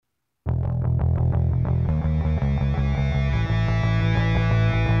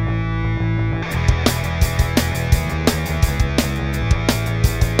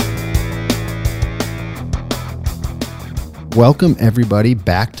Welcome, everybody,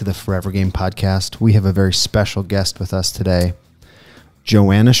 back to the Forever Game podcast. We have a very special guest with us today.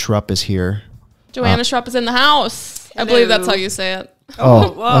 Joanna Schrupp is here. Joanna Schrupp is in the house. Hello. I believe that's how you say it.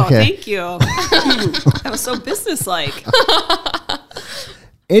 Oh, whoa, okay. Thank you. That was so businesslike.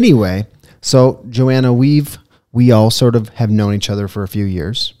 Anyway, so Joanna, we all sort of have known each other for a few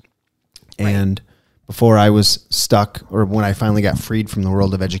years. And before I was stuck, or when I finally got freed from the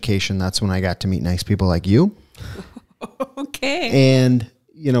world of education, that's when I got to meet nice people like you. Okay. And,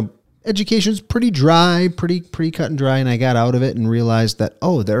 you know, education's pretty dry, pretty cut and dry. And I got out of it and realized that,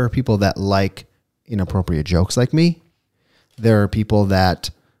 oh, there are people that like inappropriate jokes like me. There are people that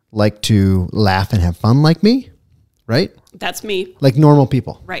like to laugh and have fun like me, right? That's me. Like normal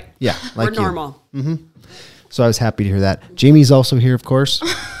people. Right. Yeah. Like We're normal. So I was happy to hear that. Jamie's also here, of course.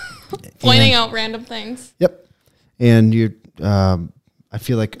 Pointing out random things. Yep. And you, I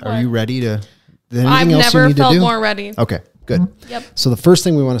feel like, are you ready to, is there I've anything else you never need to felt do? more ready. Okay, good. Yep. So the first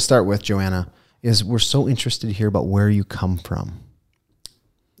thing we want to start with, Joanna, is we're so interested to hear about where you come from.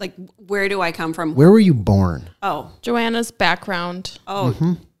 Like, where do I come from? Where were you born? Oh, Joanna's background.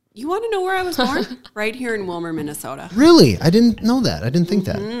 You want to know where I was born? Right here in Wilmer, Minnesota. Really? I didn't know that. I didn't think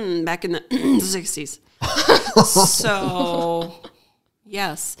that. Back in the 60s. So,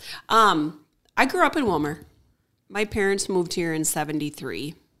 yes. I grew up in Wilmer. My parents moved here in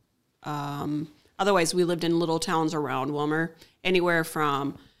 73. Otherwise, we lived in little towns around Wilmer, anywhere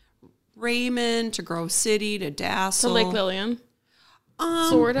from Raymond to Grove City to Dassel. To Lake Lillian.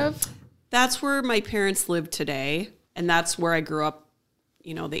 Sort of. That's where my parents live today, and that's where I grew up,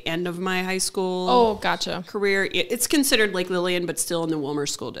 you know, the end of my high school Oh, gotcha. career. It's considered Lake Lillian, but still in the Wilmer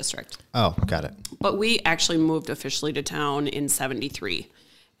School District. Oh, got it. But we actually moved officially to town in 73.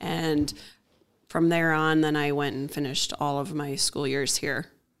 And from there on, then I went and finished all of my school years here.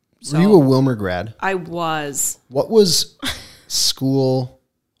 So Were you a Wilmer grad? I was. What was school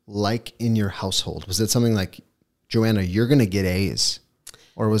like in your household? Was it something like, Joanna, you're going to get A's?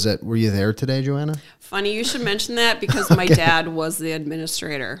 Or were you there today, Joanna? Funny you should mention that because my dad was the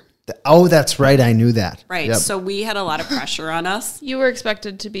administrator. Oh, that's right. I knew that. Right. Yep. So we had a lot of pressure on us. You were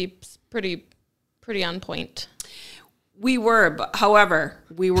expected to be pretty on point. We were, but however,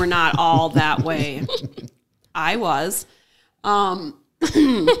 we were not all that way. I was.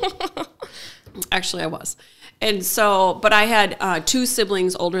 Actually, I was. And so, but I had two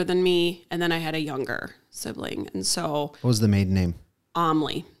siblings older than me, and then I had a younger sibling. And so, What was the maiden name?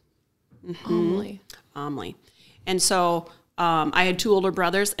 Omley. Omley. And so, I had two older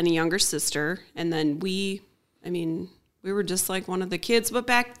brothers and a younger sister. And then we were just like one of the kids. But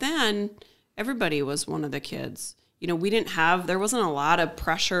back then, everybody was one of the kids. You know, there wasn't a lot of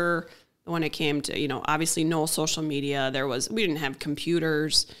pressure when it came to, you know, obviously no social media. We didn't have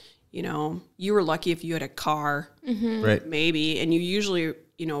computers. You know, you were lucky if you had a car, Right. maybe, and you usually,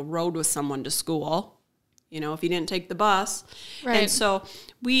 you know, rode with someone to school, you know, if you didn't take the bus. Right. And so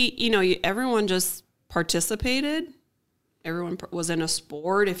everyone just participated. Everyone was in a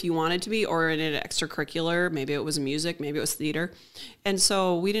sport if you wanted to be, or in an extracurricular. Maybe it was music, maybe it was theater. And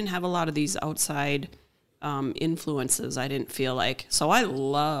so we didn't have a lot of these outside influences, I didn't feel like. So I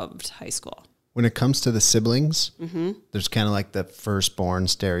loved high school. When it comes to the siblings, there's kind of like the firstborn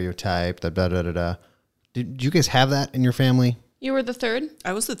stereotype, the da-da-da-da. Did you guys have that in your family? You were the third?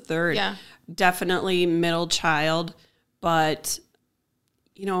 I was the third. Yeah. Definitely middle child. But,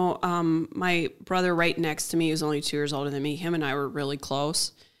 you know, my brother right next to me, who's only 2 years older than me, him and I were really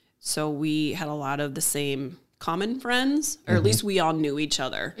close. So we had a lot of the same common friends, or at least we all knew each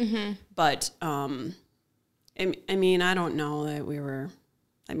other. But, I mean, I don't know that we were...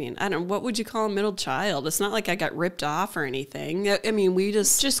 what would you call a middle child? It's not like I got ripped off or anything. I mean, we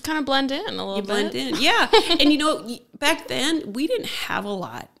just kind of blend in a little bit. blend in. Yeah. And, you know, back then, we didn't have a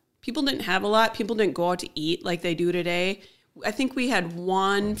lot. People didn't have a lot. People didn't go out to eat like they do today. I think we had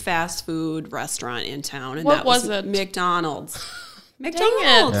one fast food restaurant in town. And What that was it? McDonald's.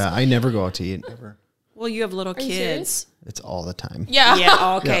 McDonald's. Yeah, I never go out to eat. Never. Well, you have little you kids. serious? It's all the time. Yeah.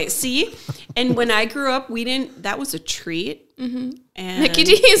 Yeah. Okay. See? And when I grew up, that was a treat. And Mickey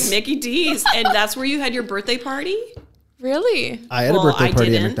D's. Mickey D's. And that's where you had your birthday party? Really? I had a birthday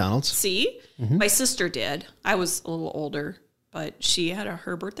party at McDonald's. See? My sister did. I was a little older, but she had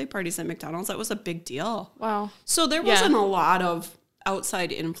her birthday parties at McDonald's. That was a big deal. Wow. So there wasn't a lot of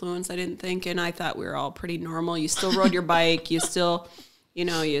outside influence, I didn't think, and I thought we were all pretty normal. You still rode your bike. You still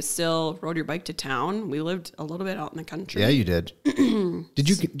rode your bike to town. We lived a little bit out in the country. Yeah, you did. Do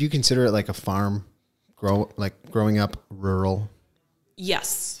you consider it like a farm, growing up rural?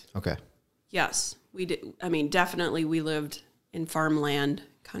 Yes. Okay. Yes, we did. I mean, definitely we lived in farmland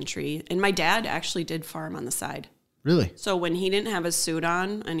country. And my dad actually did farm on the side. Really? So when he didn't have his suit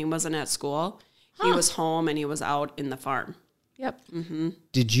on and he wasn't at school, he was home and he was out in the farm. Yep.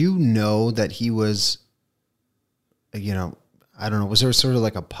 Did you know that he was, you know, I don't know, was there sort of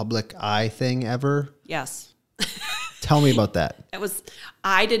like a public eye thing ever? Yes. Tell me about that.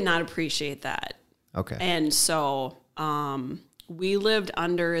 I did not appreciate that. Okay. And so we lived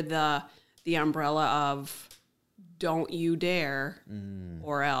under the umbrella of don't you dare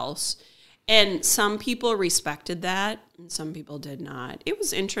or else. And some people respected that and some people did not. It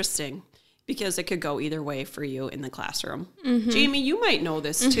was interesting because it could go either way for you in the classroom. Jamie, you might know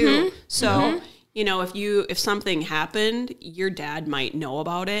this too. So, you know, if something happened, your dad might know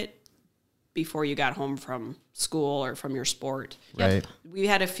about it before you got home from school or from your sport. Right. We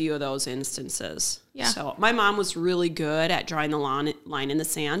had a few of those instances. Yeah. So my mom was really good at drawing the line in the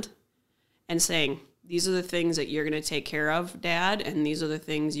sand and saying, these are the things that you're going to take care of, Dad, and these are the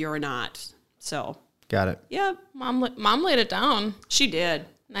things you're not. So. Got it. Yeah. Mom laid it down. She did.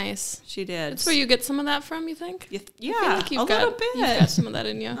 Nice. She did. That's where you get some of that from, you think? Yeah, I feel like a little bit. You've got some of that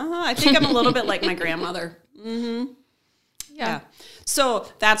in you. I think I'm a little bit like my grandmother. Yeah. So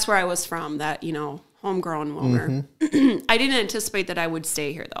that's where I was from, that, you know, homegrown loner. I didn't anticipate that I would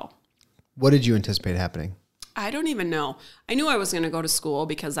stay here, though. What did you anticipate happening? I don't even know. I knew I was going to go to school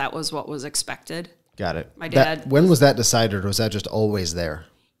because that was what was expected. Got it. My dad. When was that decided, or was that just always there?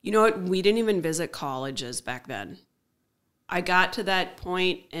 You know what? We didn't even visit colleges back then. I got to that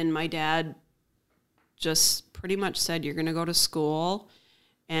point, and my dad just pretty much said, you're going to go to school.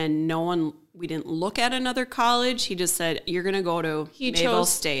 And we didn't look at another college. He just said, you're going to go to Mayville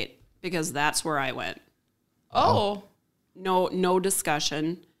State, because that's where I went. Oh. No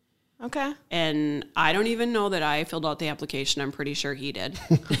discussion. Okay. And I don't even know that I filled out the application. I'm pretty sure he did.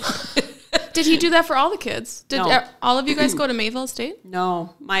 Did he do that for all the kids? Did No. all of you guys go to Mayville State?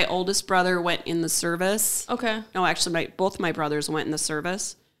 No, my oldest brother went in the service. Okay. No, actually, both my brothers went in the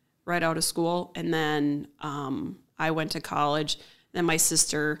service right out of school. And then I went to college. Then my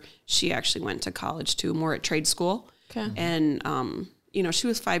sister, she actually went to college too, more at trade school. Okay. And, you know, she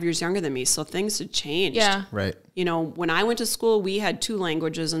was 5 years younger than me, so things had changed. Yeah. Right. You know, when I went to school, we had 2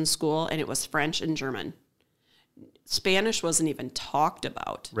 languages in school, and it was French and German. Spanish wasn't even talked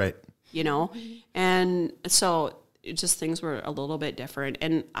about. Right. You know? And so things were a little bit different.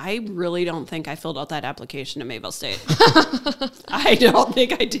 And I really don't think I filled out that application to Mayville State. I don't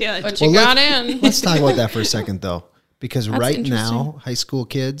think I did. But you got in. Let's talk about that for a second, though. Because That's right interesting. now, high school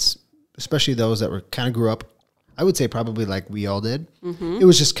kids, especially those that were kind of grew up, I would say probably like we all did, it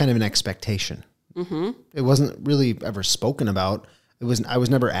was just kind of an expectation. It wasn't really ever spoken about. I was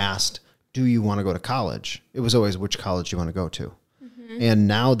never asked, do you want to go to college? It was always, which college do you want to go to? And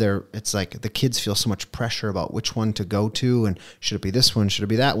now it's like the kids feel so much pressure about which one to go to, and should it be this one? Should it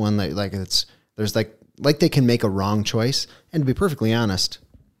be that one? There's they can make a wrong choice. And to be perfectly honest,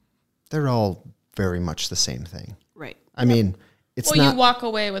 they're all very much the same thing. Right. I mean, it's Well, not. you walk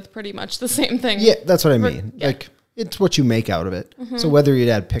away with pretty much the same thing. Yeah, that's what I mean. yeah. Like, it's what you make out of it. So whether your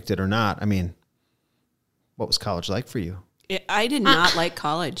dad picked it or not, I mean, what was college like for you? I did not like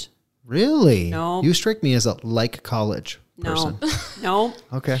college. Really? No. You strike me as a like college person. No.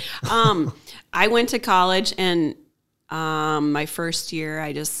 Okay. I went to college, and my first year,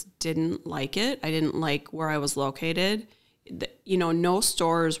 I just didn't like it. I didn't like where I was located. You know, no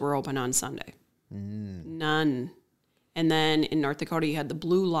stores were open on Sunday. None. And then in North Dakota, you had the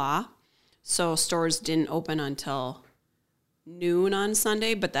blue law. So stores didn't open until noon on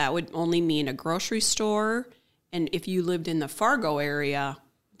Sunday, but that would only mean a grocery store. And if you lived in the Fargo area,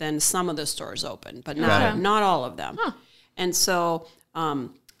 then some of the stores opened, but not all of them. Huh. And so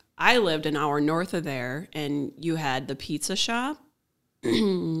I lived an hour north of there, and you had the pizza shop,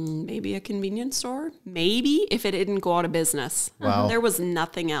 maybe a convenience store, maybe if it didn't go out of business. Wow. There was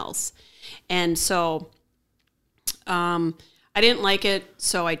nothing else. And so I didn't like it,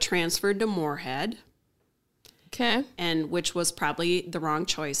 so I transferred to Moorhead, Okay. and which was probably the wrong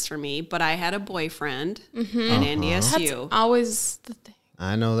choice for me. But I had a boyfriend at NDSU. That's always the thing.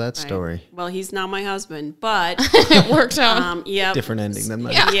 I know that story. Well, he's now my husband, but It worked out. yeah. Different ending than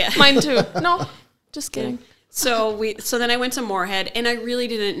mine. Yeah, Yeah. mine too. No, just kidding. So then I went to Moorhead, and I really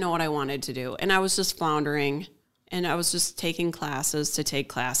didn't know what I wanted to do, and I was just floundering, and I was just taking classes to take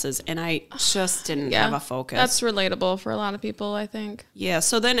classes, and I just didn't have a focus. That's relatable for a lot of people, I think. Yeah.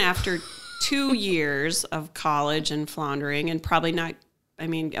 So then after 2 years of college and floundering, and probably not, I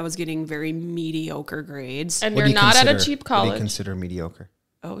mean, I was getting very mediocre grades. And What do you're you not at a consider- cheap What do you college. consider mediocre?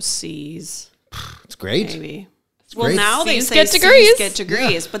 C's, It's great. maybe. Well, great. now they C's say get C's degrees. get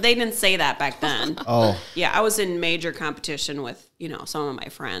degrees, but they didn't say that back then. Oh, Yeah, I was in major competition with, some of my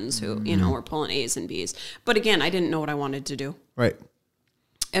friends who, were pulling A's and B's. But again, I didn't know what I wanted to do. right.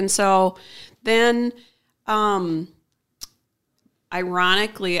 And so then,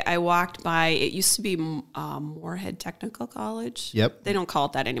 ironically, I walked by, it used to be Moorhead Technical College. Yep. They don't call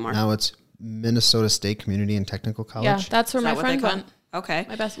it that anymore. Now it's Minnesota State Community and Technical College. Yeah, that's where Is my that what they friend call it? went. Okay.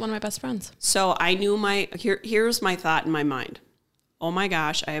 One of my best friends. So I knew here's my thought in my mind. Oh my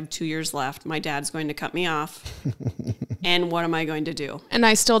gosh, I have 2 years left. My dad's going to cut me off. And what am I going to do? And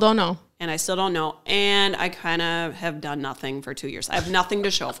I still don't know. And I still don't know. And I kind of have done nothing for 2 years. I have nothing to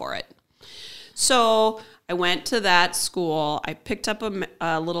show for it. So I went to that school. I picked up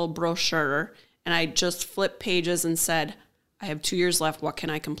a little brochure and I just flipped pages and said, I have 2 years left. What can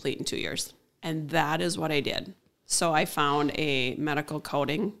I complete in 2 years? And that is what I did. So I found a medical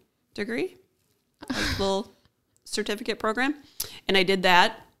coding degree, a little certificate program. And I did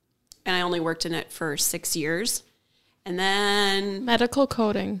that. And I only worked in it for 6 years. And then, Medical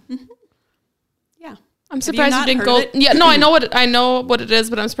coding. yeah. I'm surprised you not didn't heard go. of it? Yeah, no, I know what it is,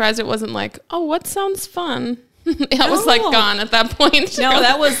 but I'm surprised it wasn't like, oh, what sounds fun? It was like No. gone at that point. No,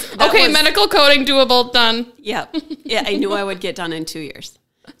 that was okay. Medical coding doable, done. Yeah. Yeah, I knew I would get done in 2 years.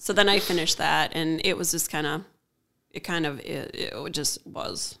 So then I finished that, and it was just it just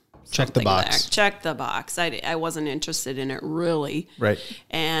was. Check the box. There. Check the box. I wasn't interested in it really. Right.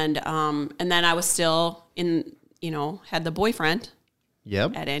 And then I was still had the boyfriend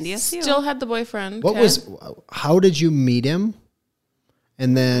Yep. at NDSU. Still had the boyfriend. What okay. how did you meet him?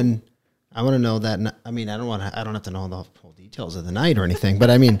 And then I want to know that. I mean, I don't have to know the whole details of the night or anything, but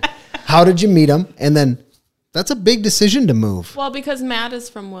I mean, how did you meet him? And then that's a big decision to move. Well, because Matt is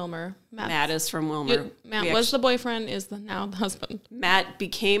from Wilmer. Matt is from Wilmer. Matt was the boyfriend, is now the husband. Matt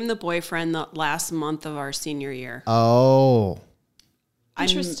became the boyfriend the last month of our senior year. Oh,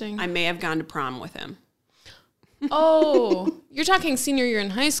 Interesting. I may have gone to prom with him. Oh, you're talking senior year in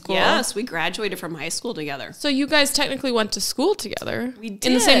high school. Yes, we graduated from high school together. So you guys technically went to school together. We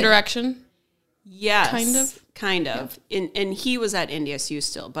In the same did. direction. Yes, Kind of. And he was at NDSU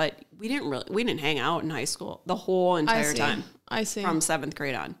still, but we didn't hang out in high school the whole entire time I see. from 7th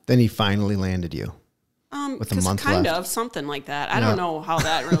grade on. then he finally landed you. With a month kind left. of something like that. I don't know how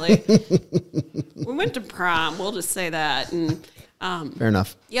that really. We went to prom. We'll just say that. And Fair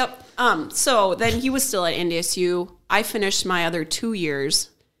enough. yep. So then he was still at NDSU. I finished my other 2 years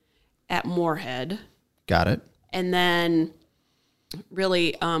at Moorhead, Got it. and then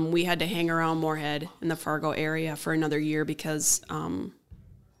really we had to hang around Moorhead in the Fargo area for another year because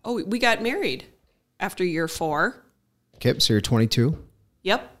we got married after year 4. Okay, so you're 22.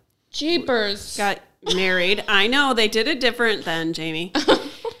 Yep. Jeepers. Got married. I know they did it different then, Jamie.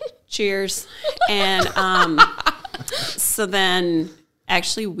 Cheers. And so then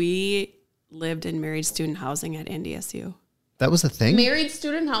actually we lived in married student housing at NDSU. That was a thing? Married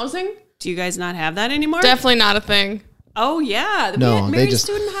student housing? Do you guys not have that anymore? Definitely not a thing. Oh yeah. No, we had they married just-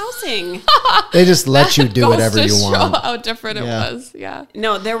 student housing. They just let you do Goes whatever to you show want. how different Yeah. it was. Yeah.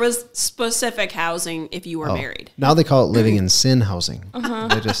 No, there was specific housing if you were Oh. married. Now they call it living in sin housing.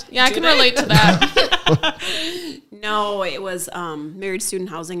 They just Yeah, I can relate to that. No, it was married student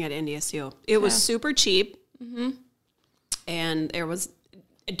housing at NDSU. It was super cheap. And there was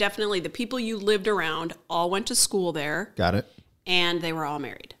definitely the people you lived around all went to school there, got it. and they were all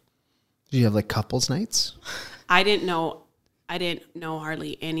married. Did you have like couples nights? I didn't know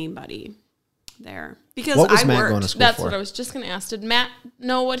hardly anybody there because What was I Matt worked going to school That's for? what I was just going to ask. Did Matt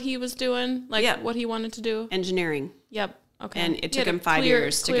know what he was doing? Like Yeah. what he wanted to do? engineering, Yep. Okay. and it He took had a him 5 clear-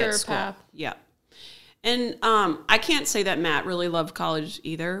 years to clear get school. path. Yeah. And I can't say that Matt really loved college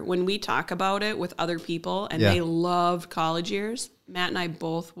either. When we talk about it with other people and Yeah. they loved college years, Matt and I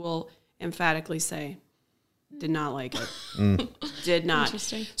both will emphatically say, did not like it. Did not.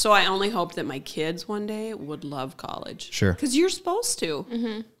 Interesting. So I only hope that my kids one day would love college. Sure. Because you're supposed to.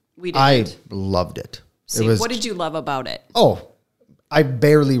 Mm-hmm. We I didn't. loved it. See, It was what did you love about it? I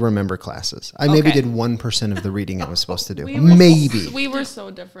barely remember classes. I maybe Okay. did 1% of the reading I was supposed to do. We were- Maybe. We were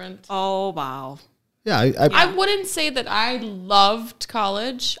so different. Oh, wow. Yeah, I wouldn't say that I loved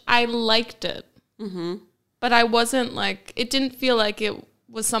college. I liked it. But I wasn't like, it didn't feel like it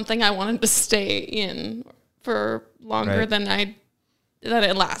was something I wanted to stay in for longer Right. than that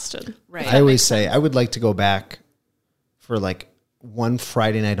it lasted. Right. I always say I would like to go back for like one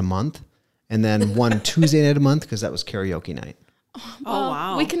Friday night a month and then one Tuesday night a month because that was karaoke night. Oh,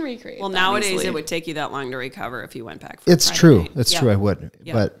 wow. We can recreate Well, that nowadays easily. it would take you that long to recover if you went back for It's Friday true. night. It's Yeah. true. I would.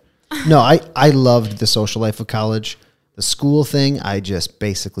 Yeah. But no, I loved the social life of college. The school thing, I just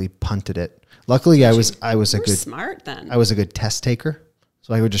basically punted it. Luckily, I was a You're good smart then. I was a good test taker,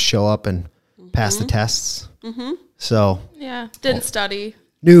 so I would just show up and pass the tests. So Yeah. Didn't study.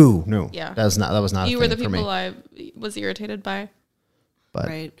 no, Yeah. that was not a You thing were the for me. people I was irritated by. But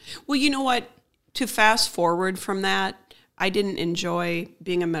Right. Well, you know what? To fast forward from that, I didn't enjoy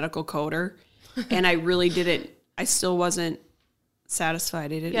being a medical coder, and I really didn't. I still wasn't satisfied.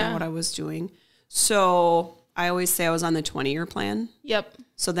 I didn't know Yeah. what I was doing. So I always say I was on the 20-year plan. Yep.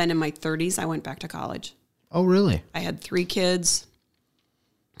 So then in my 30s, I went back to college. oh really? I had 3 kids.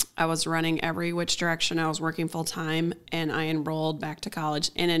 I was running every which direction. I was working full time, and I enrolled back to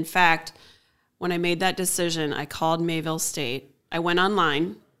college. And in fact, when I made that decision, I called Mayville State. I went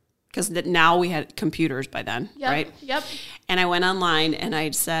online because now we had computers by then, Yep. right? Yep. And I went online and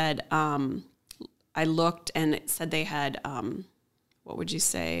I said, I looked and it said they had, what would you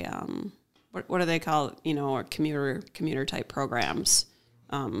say? What do they call, or commuter type programs,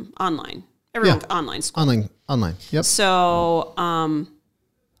 online. Everyone's online school. Online. Yep. So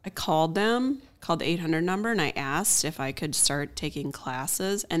I called them, called the 800 number, and I asked if I could start taking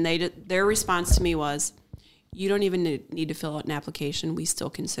classes. And their response to me was, you don't even need to fill out an application. We still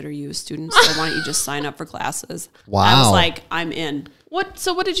consider you a student. So why don't you just sign up for classes? Wow. I was like, I'm in.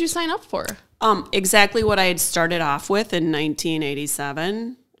 So what did you sign up for? Exactly what I had started off with in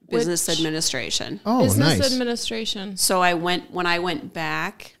 1987, business administration. Oh, Business nice. administration. So when I went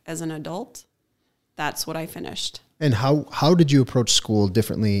back as an adult, that's what I finished. And how did you approach school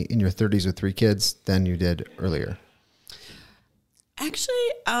differently in your 30s with 3 kids than you did earlier? Actually,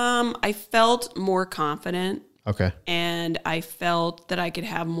 I felt more confident, Okay. and I felt that I could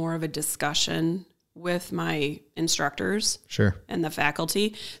have more of a discussion with my instructors Sure. and the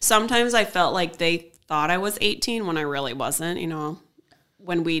faculty. Sometimes I felt like they thought I was 18 when I really wasn't,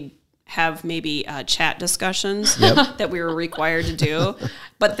 when we'd have maybe chat discussions that we were required to do.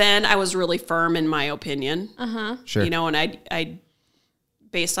 But then I was really firm in my opinion, Sure. and I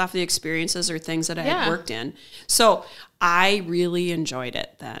based off the experiences or things that I Yeah. had worked in. So I really enjoyed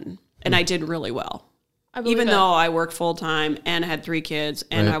it then. And I did really well. I believe Even it. though I worked full time and had 3 kids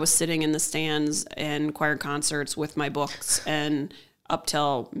and Right. I was sitting in the stands and choir concerts with my books and up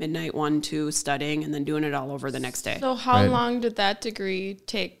till midnight, 1, 2, studying and then doing it all over the next day. So how Right. long did that degree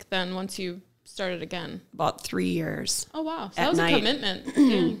take then once you started again? About 3 years Oh, wow. So At that was night. a commitment.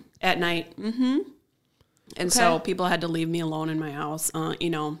 Yeah. at night. And so Okay. people had to leave me alone in my house.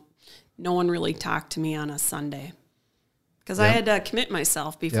 No one really talked to me on a Sunday. Because I had to commit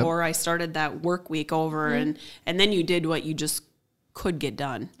myself before I started that work week over, and then you did what you just could get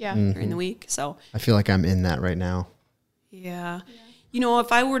done Yeah. during the week. So, I feel like I'm in that right now. yeah.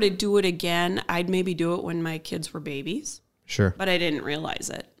 If I were to do it again, I'd maybe do it when my kids were babies, Sure. but I didn't realize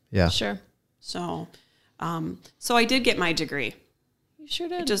it. Yeah. Sure. So, so I did get my degree. You sure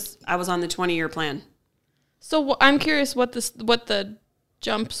did. I was on the 20-year plan. So I'm curious what the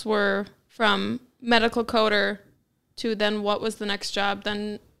jumps were from medical coder to then what was the next job?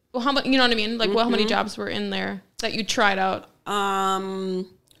 Then, well, how much? You know what I mean? Like, how many jobs were in there that you tried out?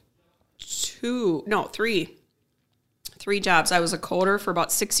 3 jobs. I was a coder for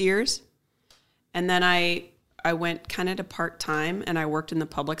about 6 years. And then I went kind of to part-time and I worked in the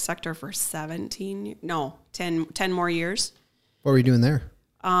public sector for 10 more years. What were you doing there?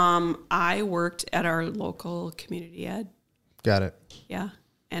 I worked at our local community ed. Got it. Yeah.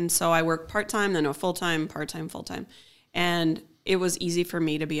 And so I worked part-time, then a full-time, part-time, full-time. And it was easy for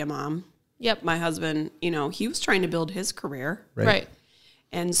me to be a mom. Yep. My husband, he was trying to build his career. Right.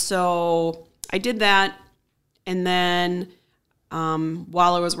 And so I did that. And then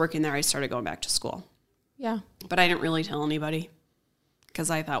while I was working there, I started going back to school. Yeah. But I didn't really tell anybody because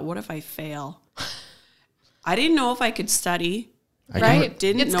I thought, what if I fail? I didn't know if I could study. Right.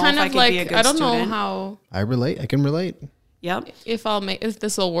 didn't it's know kind if I of could like be a good I don't student. know how I can relate. Yep. if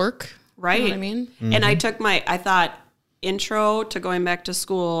this will work. Right. You know what I mean? And I thought intro to going back to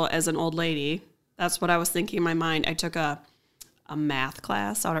school as an old lady. That's what I was thinking in my mind. I took a math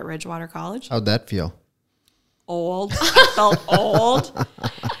class out at Ridgewater College. How'd that feel? Old. I felt old.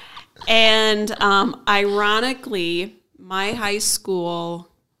 And ironically, my high school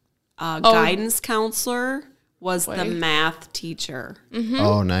guidance counselor was the math teacher.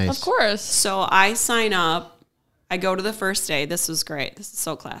 Oh, nice. Of course. So I sign up. I go to the first day. This was great. This is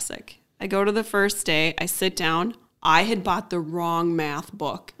so classic. I go to the first day. I sit down. I had bought the wrong math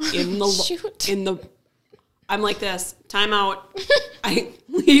book in the Shoot. I'm like this. Time out. I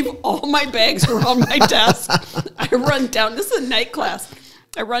leave all my bags around my desk. I run down. This is a night class.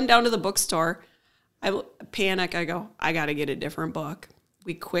 I run down to the bookstore. I panic. I go, I got to get a different book.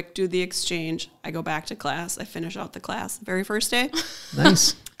 We quick do the exchange. I go back to class. I finish out the class. The very first day.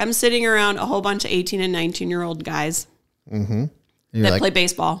 Nice. I'm sitting around a whole bunch of 18 and 19-year-old guys that play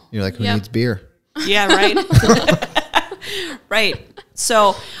baseball. You're like, who needs beer? Yeah, right. Right.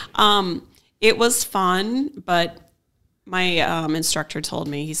 So it was fun, but my instructor told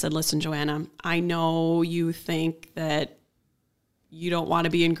me, he said, listen, Joanna, I know you think that you don't want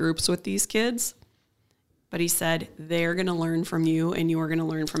to be in groups with these kids, but he said, they're going to learn from you and you're going to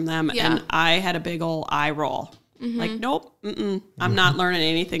learn from them. Yeah. And I had a big old eye roll. Like, nope, I'm not learning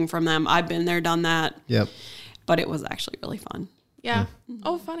anything from them. I've been there, done that. Yep. But it was actually really fun. Yeah.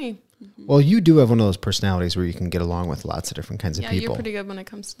 Oh, funny. Well, you do have one of those personalities where you can get along with lots of different kinds of Yeah, people. you're pretty good when it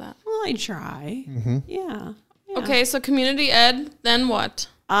comes to that. Well, I try. Yeah. Okay, so community ed, then what?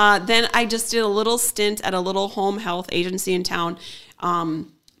 Then I just did a little stint at a little home health agency in town,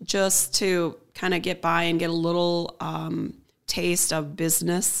 just to kind of get by and get a little taste of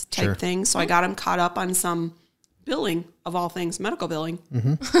business type things. So I got them caught up on some billing, of all things, medical billing.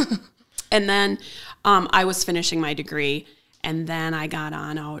 And then I was finishing my degree, and then I got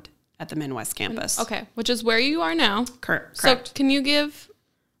on out at the Midwest campus. Okay, which is where you are now. Correct. So can you give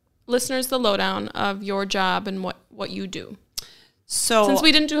listeners the lowdown of your job and what you do? So Since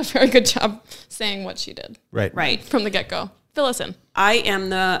we didn't do a very good job saying what she did. Right. From the get-go. Fill us in. I am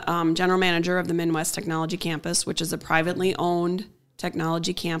the general manager of the Midwest Technology Campus, which is a privately owned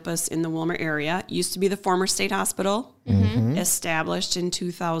technology campus in the Wilmer area. It used to be the former state hospital, established in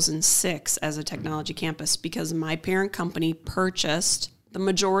 2006 as a technology campus because my parent company purchased the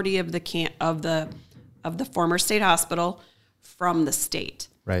majority of the former state hospital from the state.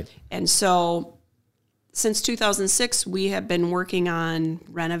 Right. And so since 2006, we have been working on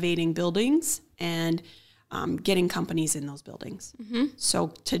renovating buildings and getting companies in those buildings.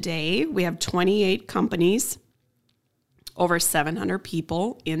 So today we have 28 companies, over 700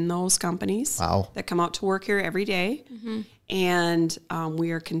 people in those companies that come out to work here every day. And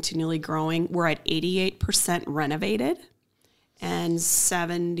we are continually growing. We're at 88% renovated and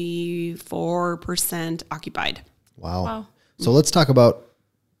 74% occupied. Wow. So let's talk about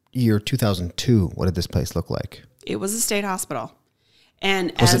year 2002. What did this place look like? It was a state hospital.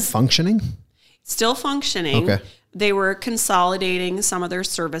 And Was it functioning? Still functioning. Okay. They were consolidating some of their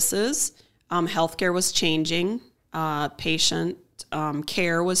services. Healthcare was changing. Patient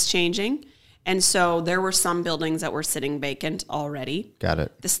care was changing. And so there were some buildings that were sitting vacant already. Got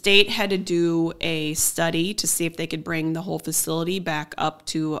it. The state had to do a study to see if they could bring the whole facility back up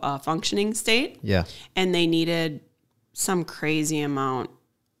to a functioning state. Yeah. And they needed some crazy amount,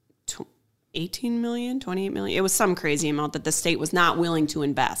 18 million, 28 million. It was some crazy amount that the state was not willing to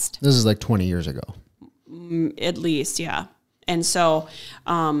invest. This is like 20 years ago. At least, yeah. And so,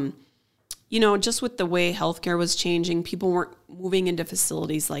 just with the way healthcare was changing, people weren't moving into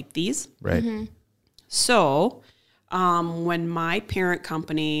facilities like these. Right. So when my parent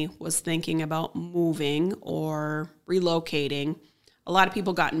company was thinking about moving or relocating, a lot of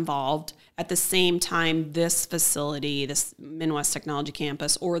people got involved. At the same time, this facility, this Midwest Technology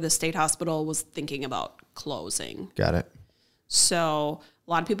Campus or the state hospital was thinking about closing. Got it. So a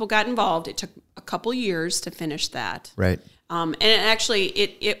lot of people got involved. It took a couple years to finish that. Right. And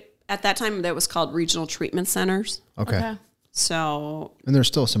it at that time, that was called regional treatment centers. Okay. So And there's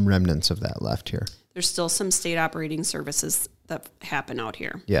still some remnants of that left here. there's still some state operating services that happen out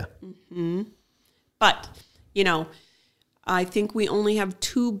here. Yeah. But, I think we only have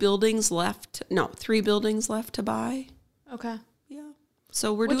 3 buildings left to buy. Okay. Yeah.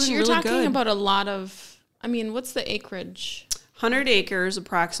 So we're Which doing you're really talking good. about a lot of, what's the acreage? 100 acres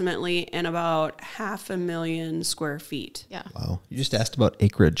approximately and about 500,000 square feet. Yeah. Wow. You just asked about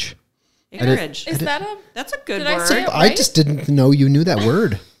acreage. Acreage. Is that a... That's a good Did I word. say it I right? just didn't know you knew that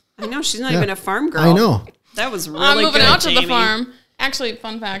word. I know she's not even a farm girl. I know. That was really I'm moving good, out to the Jamie. farm. Actually,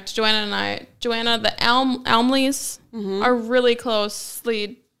 fun fact, Joanna, the Elmleys are really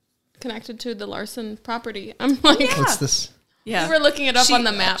closely connected to the Larson property. I'm like, What's this? Yeah. we were looking it up on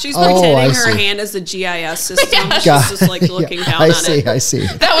the map. She's Oh, pretending I her see. hand as a GIS system. God. She's just like looking down I on see. it. I see.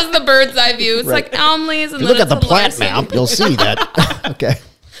 That was the bird's eye view. It's Right. like Elmleys, and Look then at the it's plat Larson. map. You'll see that. Okay.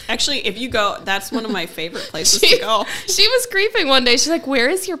 Actually, if you go, that's one of my favorite places to go. She was creeping one day. She's like, "Where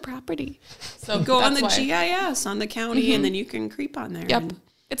is your property?" So Go on that's the why. GIS on the county, and then you can creep on there. Yep, and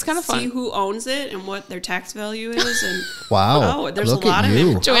it's kind of see fun. who owns it and what their tax value is. And Wow. oh, there's Look a lot at of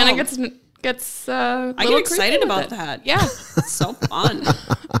you. it. Joanna Oh, gets. I get excited about that. Yeah. It's so fun.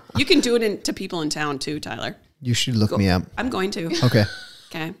 You can do it to people in town too, Tyler. You should look me up. I'm going to. Okay.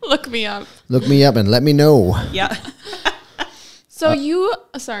 Okay. Look me up. Look me up and let me know. Yeah. So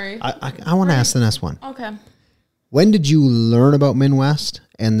sorry. I want to ask the next one. Okay. When did you learn about Midwest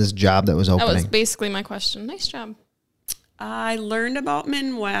and this job that was That opening? was basically my question. Nice job. I learned about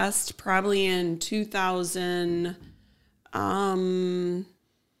Midwest probably in 2007.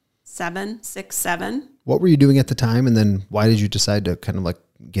 What were you doing at the time, and then why did you decide to kind of like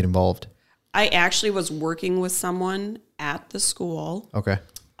get involved? I actually was working with someone at the school Okay.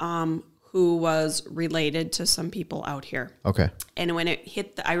 who was related to some people out here. Okay. And when it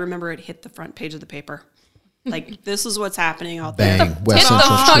hit, I remember it hit the front page of the paper. Like, this is what's happening out Bang. there. West Hit the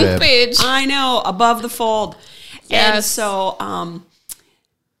Central front Trib. page. I know, above the fold. And Yes. so I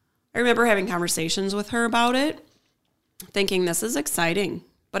remember having conversations with her about it, thinking this is exciting,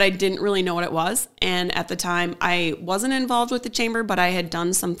 but I didn't really know what it was. And at the time, I wasn't involved with the chamber, but I had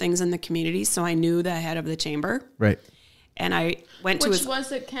done some things in the community, so I knew the head of the chamber. Right. And I went to Which his...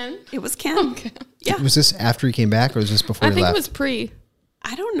 was it, Ken? It was Ken. Okay. Yeah. Was this after he came back, or was this before I he think left? it was pre.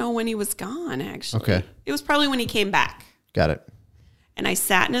 I don't know when he was gone, actually. Okay. It was probably when he came back. Got it. And I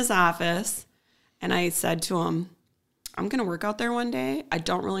sat in his office and I said to him, I'm going to work out there one day. I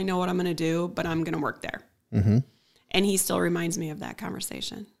don't really know what I'm going to do, but I'm going to work there. Mm-hmm. And he still reminds me of that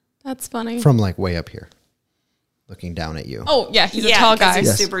conversation. That's funny. From like way up here, looking down at you. Oh, yeah, he's a tall 'cause guy. He's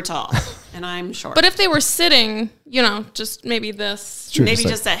Yes. super tall and I'm short. But if they were sitting, just maybe this. True, Maybe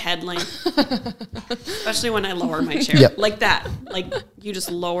like- just a head length. Especially when I lower my chair. Yep. Like that. Like you just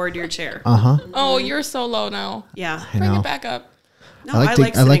lowered your chair. Uh-huh. Oh, you're so low now. Yeah. I Bring know. it back up. No, I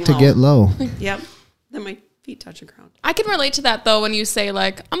like to sitting get low. Yep. Then my feet touch the ground. I can relate to that though when you say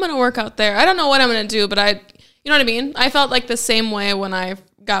like I'm gonna work out there. I don't know what I'm gonna do, but you know what I mean. I felt like the same way when I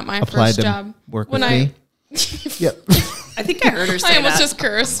got my Applied first to job. work when with me. Yep. I think I heard her say I almost that. just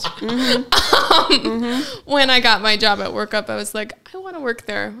cursed. When I got my job at Workup, I was like, I want to work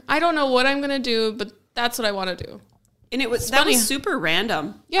there. I don't know what I'm gonna do, but that's what I want to do. And that funny. was super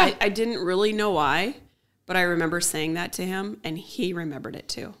random. Yeah. I didn't really know why, but I remember saying that to him and he remembered it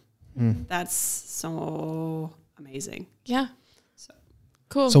too. That's so amazing. Yeah.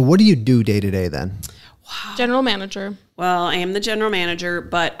 Cool. So what do you do day to day then? General manager. Well, I am the general manager,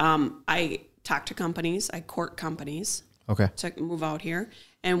 but I talk to companies, I court companies Okay. to move out here.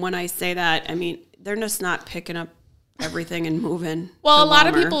 And when I say that, I mean, they're just not picking up everything and moving. Well, to a lot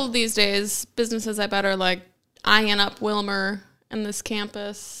of Wilmer. people these days, businesses I bet are like eyeing up Wilmer and this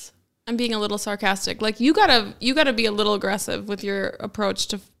campus. I'm being a little sarcastic. Like you gotta be a little aggressive with your approach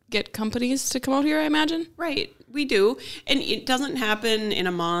to get companies to come out here, I imagine. Right. We do. And it doesn't happen in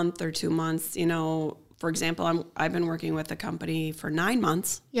a month or 2 months. For example, I've been working with a company for 9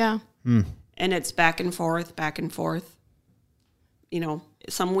 months Yeah. and it's back and forth, back and forth.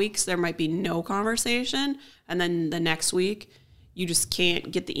 Some weeks there might be no conversation. And then the next week you just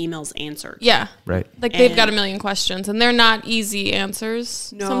can't get the emails answered. Yeah. Right. Like they've got a million questions and they're not easy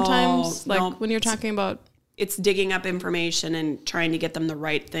answers No, sometimes. Like no. when you're talking about It's digging up information and trying to get them the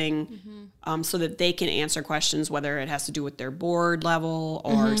right thing so that they can answer questions, whether it has to do with their board level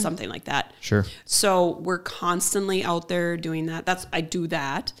or something like that. Sure. So we're constantly out there doing that. I do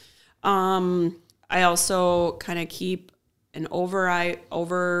that. I also kind of keep an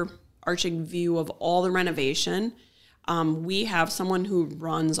overarching view of all the renovation. We have someone who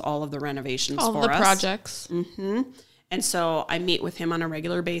runs all of the renovations all for the us. projects. And so I meet with him on a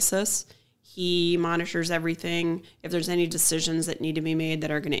regular basis. He monitors everything. If there's any decisions that need to be made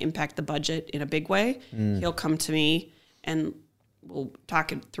that are going to impact the budget in a big way, he'll come to me and we'll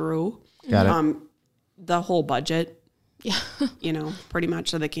talk it through. Got it. The whole budget, Yeah. pretty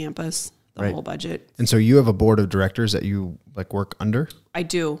much of the campus, the Right. whole budget. And so you have a board of directors that you like work under? I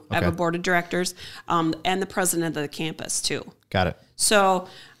do. I have a Okay. board of directors and the president of the campus too. Got it. So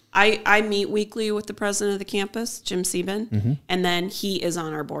I meet weekly with the president of the campus, Jim Sieben, and then he is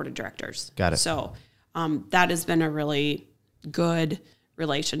on our board of directors. Got it. So that has been a really good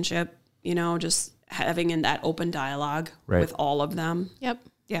relationship, just having in that open dialogue Right. with all of them. Yep.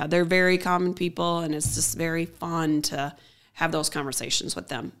 Yeah, they're very common people, and it's just very fun to have those conversations with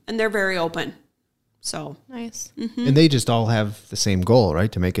them. And they're very open. So Nice. And they just all have the same goal, right?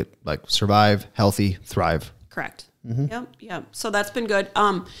 To make it like survive, healthy, thrive. correct. Yep. So that's been good.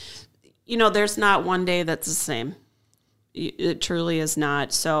 There's not one day that's the same. It truly is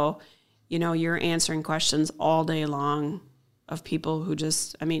not. So, you're answering questions all day long of people who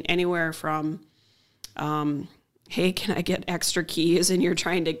anywhere from, hey, can I get extra keys? And you're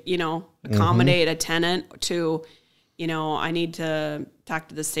trying to, accommodate a tenant to, I need to talk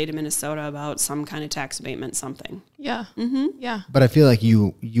to the state of Minnesota about some kind of tax abatement, something. Yeah. Yeah. But I feel like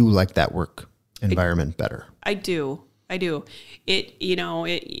you like that work environment better. I do. I do.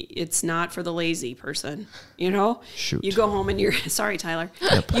 It's not for the lazy person, you know? Shoot. You go home and you're, sorry, Tyler.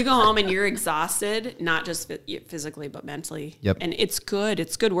 Yep. You go home and you're exhausted, not just physically, but mentally. Yep. And it's good.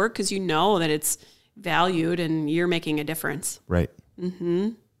 It's good work because you know that it's valued and you're making a difference. Right.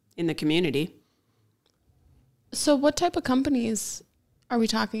 In the community. So what type of companies are we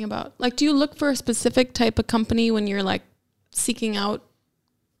talking about? Like, do you look for a specific type of company when you're like seeking out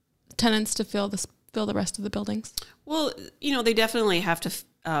tenants to fill the rest of the buildings? Well, they definitely have to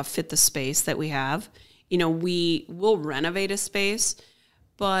fit the space that we have. We will renovate a space,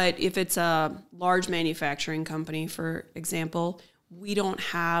 but if it's a large manufacturing company, for example, we don't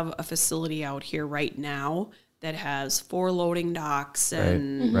have a facility out here right now that has 4 loading docks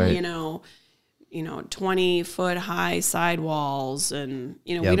and, 20-foot high sidewalls. And,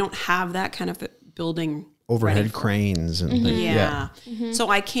 we don't have that kind of building. Overhead cranes and things. Yeah. So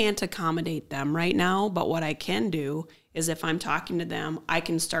I can't accommodate them right now. But what I can do is if I'm talking to them, I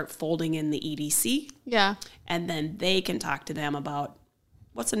can start folding in the EDC. Yeah. And then they can talk to them about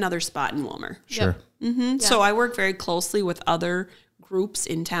what's another spot in Wilmer. Sure. Yeah. So I work very closely with other groups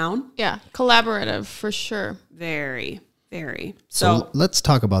in town. Yeah. Collaborative for sure. Very, very. So let's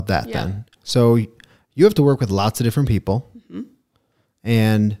talk about that then. So you have to work with lots of different people.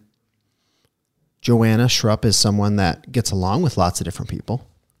 And Joanna Schrupp is someone that gets along with lots of different people.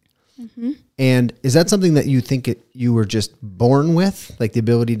 And is that something that you think you were just born with, like the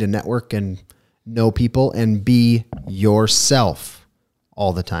ability to network and know people and be yourself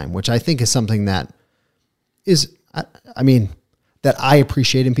all the time, which I think is something that is, that I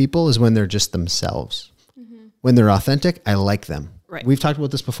appreciate in people is when they're just themselves. When they're authentic, I like them. Right. We've talked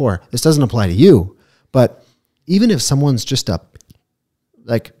about this before. This doesn't apply to you, but even if someone's just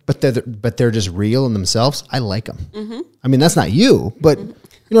but they're just real in themselves, I like them. I mean, that's not you, but you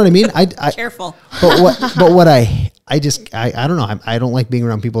know what I mean? I Careful. But what I don't know. I don't like being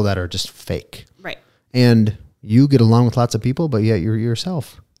around people that are just fake. Right. And you get along with lots of people, but yet you're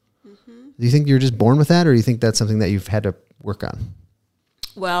yourself. Do you think you're just born with that, or do you think that's something that you've had to work on?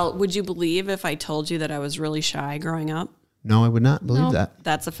 Well, would you believe if I told you that I was really shy growing up? No, I would not believe that.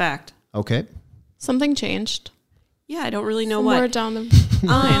 That's a fact. Okay. Something changed. Yeah, I don't really know Somewhere what. down the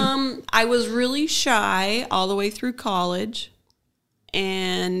line. I was really shy all the way through college,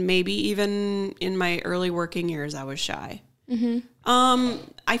 and maybe even in my early working years, I was shy.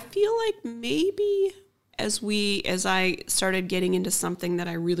 I feel like maybe as I started getting into something that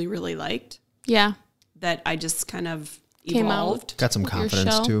I really, really liked, Yeah. that I just kind of Came evolved. out. Got some With your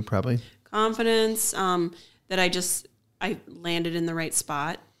confidence shell. too, probably. Confidence, that I landed in the right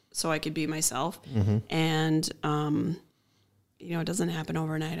spot so I could be myself. And, it doesn't happen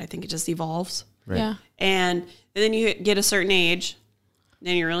overnight. I think it just evolves. Right. Yeah. And then you get a certain age,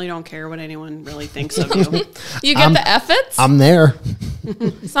 then you really don't care what anyone really thinks of you. You get the efforts? I'm there.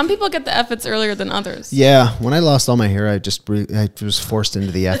 Some people get the efforts earlier than others. Yeah. When I lost all my hair, I was forced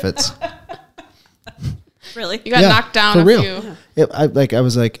into the efforts. Really? You got knocked down for a real. few. I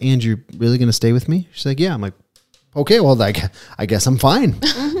was like, Andrew, really going to stay with me? She's like, yeah. I'm like, okay, well, I guess I'm fine.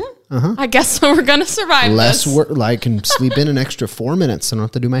 I guess we're going to survive Less this. work. I can sleep in an extra 4 minutes. I don't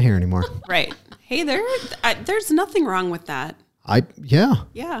have to do my hair anymore. Right. Hey, there's nothing wrong with that. Yeah.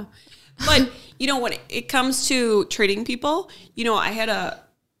 Yeah. But, when it comes to treating people, I had a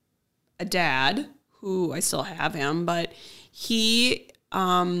dad who I still have him, but he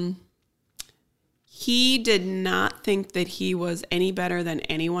did not think that he was any better than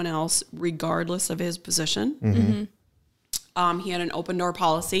anyone else, regardless of his position. He had an open door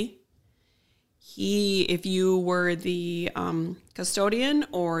policy. If you were the custodian,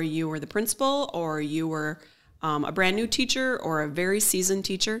 or you were the principal, or you were a brand new teacher or a very seasoned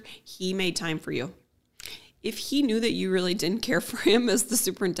teacher, he made time for you. If he knew that you really didn't care for him as the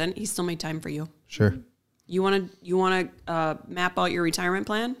superintendent, he still made time for you. Sure. You want to map out your retirement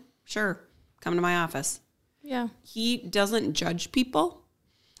plan? Sure. Come to my office. Yeah. He doesn't judge people.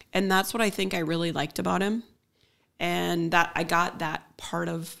 And that's what I think I really liked about him. And that I got that part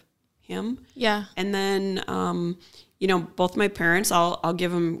of him. Yeah. And then, both my parents, I'll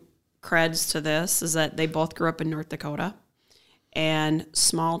give them creds to this, is that they both grew up in North Dakota. And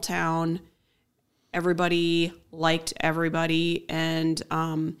small town, everybody liked everybody. And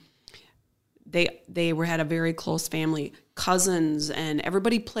they had a very close family. Cousins, and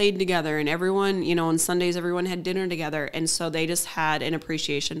everybody played together, and everyone, on Sundays, everyone had dinner together. And so they just had an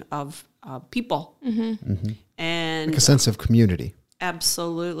appreciation of people. And Like a sense of community.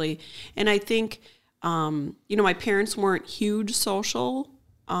 absolutely. And I think, my parents weren't huge social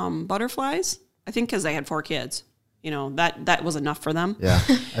butterflies. I think because they had 4 kids. that was enough for them. Yeah.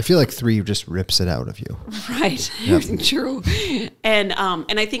 I feel like 3 just rips it out of you. Right. Yep. True. And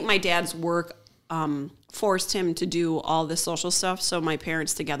I think my dad's work forced him to do all the social stuff. So my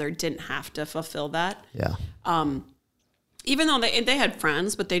parents together didn't have to fulfill that. Yeah. Even though they had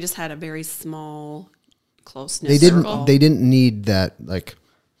friends, but they just had a very small, close-knit circle. They didn't need that, like,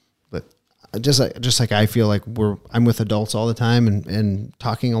 but just like I feel like I'm with adults all the time and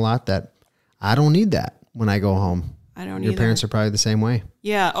talking a lot, that I don't need that when I go home. I don't Your either. parents are probably the same way.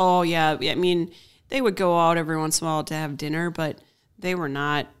 Yeah. Oh, yeah. I mean, they would go out every once in a while to have dinner, but they were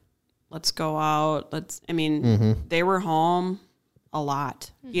not, let's go out. They were home a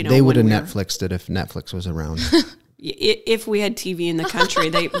lot. They would have Netflixed it if Netflix was around. If we had TV in the country,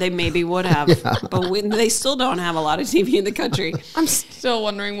 they maybe would have. Yeah. But they still don't have a lot of TV in the country. I'm still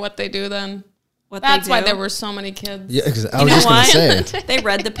wondering what they do then. That's why there were so many kids. Yeah, I was just going to say. They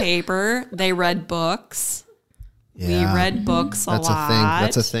read the paper. They read books. Yeah. We read books a lot.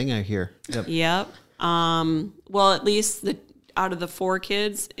 That's a thing I hear. Yep. Well, at least out of the 4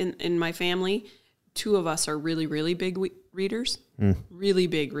 kids in my family, 2 of us are really, really big readers. Really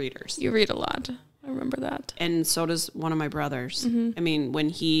big readers. You read a lot. I remember that. And so does one of my brothers. Mm-hmm. I mean, when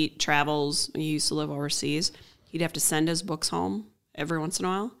he travels, he used to live overseas, he'd have to send his books home every once in a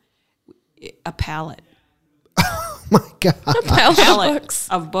while. A pallet. Oh, my God. A pallet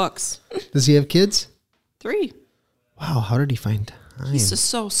of books. Does he have kids? 3. Wow, how did he find time? He's just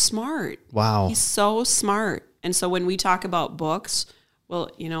so smart. Wow. He's so smart. And so when we talk about books,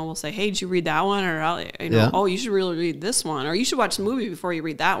 we'll say, hey, did you read that one? Or, oh, you should really read this one. Or you should watch the movie before you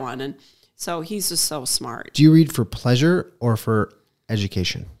read that one. And so he's just so smart. Do you read for pleasure or for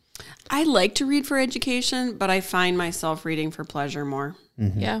education? I like to read for education, but I find myself reading for pleasure more.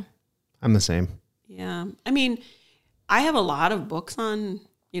 Mm-hmm. Yeah. I'm the same. Yeah. I mean, I have a lot of books on,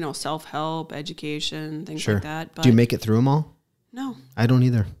 self-help, education, things like that. But do you make it through them all? No. I don't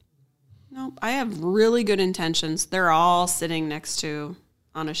either. No, I have really good intentions. They're all sitting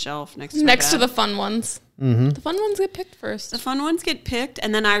on a shelf next to the fun ones. Mm-hmm. The fun ones get picked first. The fun ones get picked,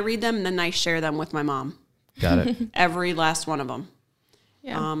 and then I read them, and then I share them with my mom. Got it. Every last one of them.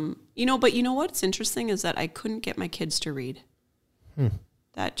 Yeah. But you know what's interesting is that I couldn't get my kids to read.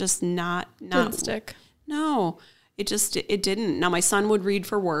 That just didn't stick. No, it didn't. Now my son would read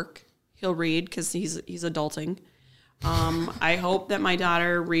for work. He'll read because he's adulting. I hope that my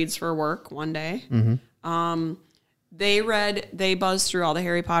daughter reads for work one day. Mm-hmm. They buzzed through all the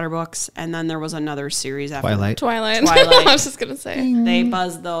Harry Potter books, and then there was another series after Twilight. I was just gonna say they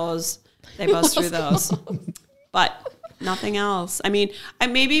buzzed those. They buzzed through those, but nothing else. I mean,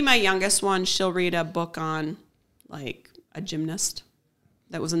 maybe my youngest one, she'll read a book on like a gymnast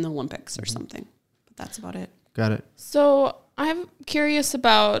that was in the Olympics or something, but that's about it. Got it. So I'm curious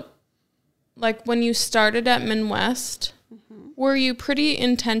about, like, when you started at Midwest, were you pretty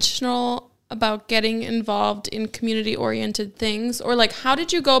intentional about getting involved in community-oriented things? Or, like, how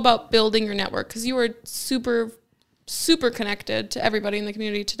did you go about building your network? Because you were super, super connected to everybody in the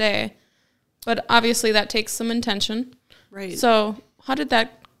community today. But obviously that takes some intention. Right. So how did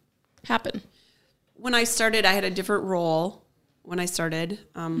that happen? When I started, I had a different role when I started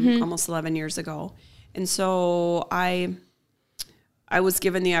almost 11 years ago. And so I was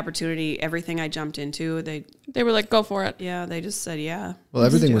given the opportunity. Everything I jumped into, they were like, go for it. Yeah, they just said, yeah. Well,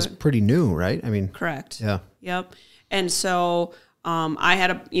 everything was pretty new, right? I mean, correct. Yeah. Yep. And so I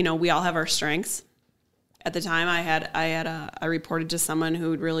had we all have our strengths. At the time, I reported to someone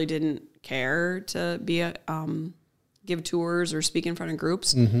who really didn't care to be give tours or speak in front of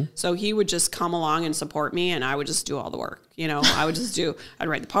groups. Mm-hmm. So he would just come along and support me, and I would just do all the work. I'd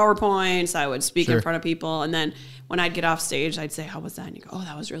write the PowerPoints, I would speak in front of people, and then when I'd get off stage, I'd say, how was that? And he'd go, oh,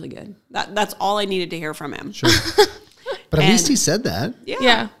 that was really good. That's all I needed to hear from him. Sure. But at least he said that.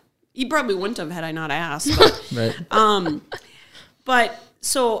 Yeah. He probably wouldn't have had I not asked. But, right. But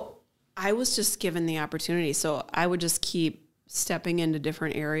so I was just given the opportunity. So I would just keep stepping into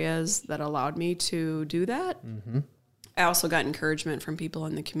different areas that allowed me to do that. Mm-hmm. I also got encouragement from people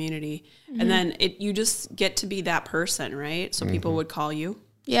in the community. Mm-hmm. And then you just get to be that person, right? So people would call you.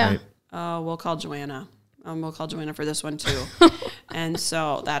 Yeah. Right. We'll call Joanna. We'll call Joanna for this one too. And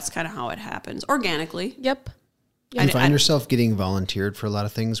so that's kind of how it happens, organically. Yep. Do you find yourself getting volunteered for a lot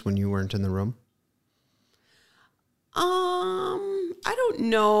of things when you weren't in the room? I don't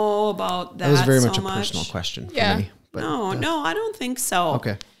know about that. That was very so much a personal question for me. But no, I don't think so.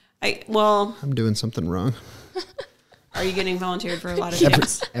 Okay. I'm doing something wrong. Are you getting volunteered for a lot of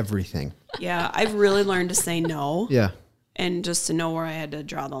things? Everything. Yeah, I've really learned to say no. Yeah. And just to know where I had to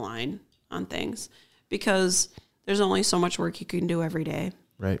draw the line on things, because there's only so much work you can do every day.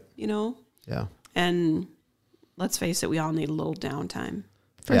 Right. Yeah. And let's face it, we all need a little downtime.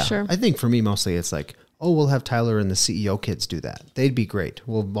 For sure. I think for me, mostly it's like, oh, we'll have Tyler and the CEO kids do that. They'd be great.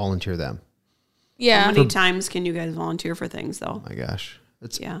 We'll volunteer them. Yeah. How many times can you guys volunteer for things, though? Oh my gosh.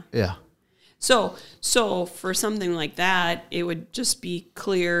 Yeah. Yeah. So for something like that, it would just be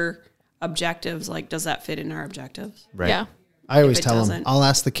clear objectives. Like, does that fit in our objectives? Right. Yeah. I always it tell them, doesn't- I'll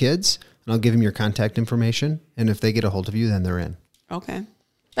ask the kids and I'll give them your contact information. And if they get a hold of you, then they're in. Okay.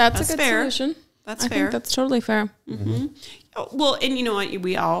 That's That's a good fair. solution. That's I fair. think that's totally fair. Oh, well, and you know what?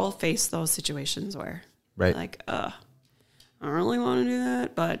 We all face those situations where, Right. like, I don't really want to do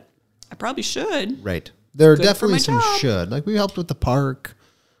that, but I probably should. Right. There are Good for definitely my some job. should. Like we helped with the park.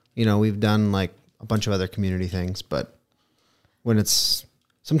 You know, we've done like a bunch of other community things, but when it's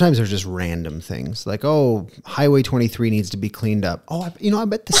sometimes there's just random things like, oh, Highway 23 needs to be cleaned up. Oh, I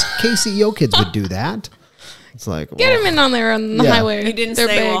bet the KCEO kids would do that. It's like, Get him in on there on the Yeah. highway. You didn't They're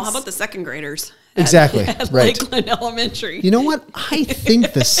say, well, bigs. how about the second graders? Exactly. At Right. Lakeland Elementary. You know what? I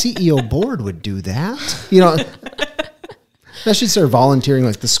think the CEO board would do that. You know, I should start volunteering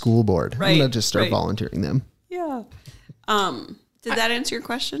like the school board. I'm Right, going to just start right. volunteering them. Yeah. Did that answer your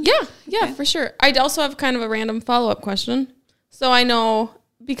question? Yeah, for sure. I'd also have kind of a random follow-up question. So I know,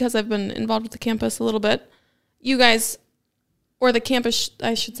 because I've been involved with the campus a little bit, you guys, or the campus,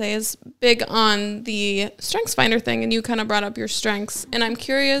 I should say, is big on the Strengths Finder thing, and you kind of brought up your strengths. And I'm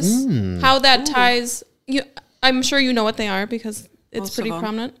curious how that ties, I'm sure you know what they are because it's Most of pretty them.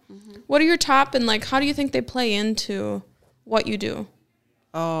 prominent. What are your top, and like, how do you think they play into what you do?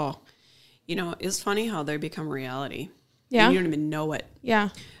 Oh, it's funny how they become reality. Yeah? You don't even know it. Yeah.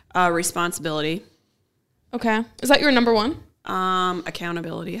 Responsibility. Okay. Is that your number one?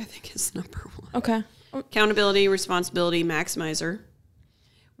 Accountability, I think, is number one. Okay. Accountability, responsibility, maximizer,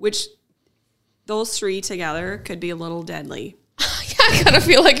 which those three together could be a little deadly. I kind of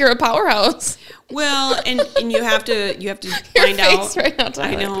feel like you're a powerhouse. Well, and you have to Your find face out. right now, I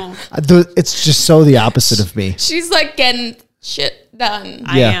Tyler. know. It's just so the opposite of me. She's like getting shit done.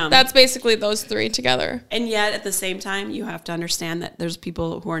 I Yeah. am. That's basically those three together. And yet, at the same time, you have to understand that there's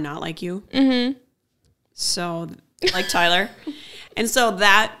people who are not like you. Mm-hmm. So, like Tyler. And so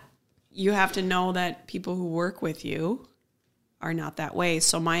that you have to know that people who work with you are not that way.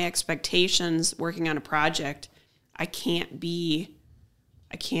 So my expectations working on a project, I can't be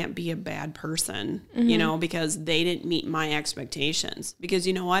a bad person, because they didn't meet my expectations. Because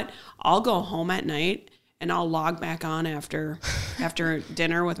you know what? I'll go home at night and I'll log back on after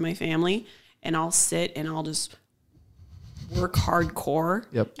dinner with my family, and I'll sit and I'll just work hardcore.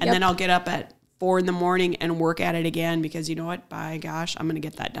 Yep. And then I'll get up at 4 a.m. and work at it again, because you know what? By gosh, I'm going to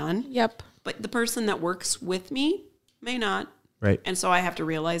get that done. Yep. But the person that works with me may not. Right. And so I have to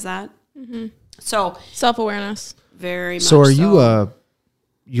realize that. Mm-hmm. So Self-awareness. very much So are you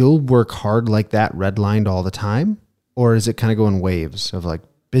you'll work hard like that redlined all the time? Or is it kind of go in waves of like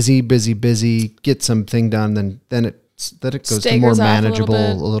busy, get something done, then it goes to Staggers more off a little manageable bit.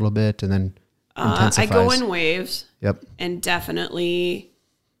 a little bit and then intensifies? I go in waves, Yep. and definitely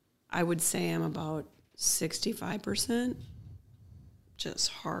I would say I'm about 65%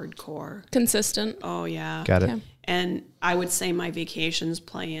 just hardcore. Consistent. Oh yeah. Got it. Okay. And I would say my vacations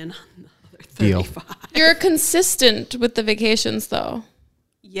play in on the other Deal. 35. You're consistent with the vacations, though.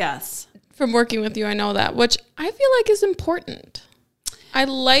 Yes. From working with you, I know that, which I feel like is important. I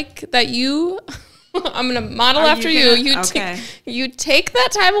like that you. I'm gonna model Are after you you. gonna- okay. You take that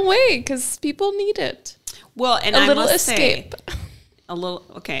time away because people need it. Well, and A I little must escape. say,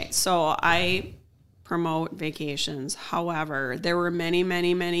 okay, so I promote vacations. However, there were many,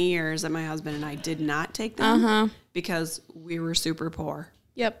 many, many years that my husband and I did not take them because we were super poor.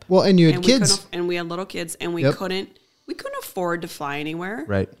 Yep. Well, and you had And kids. we had little kids, and we Yep. couldn't afford to fly anywhere.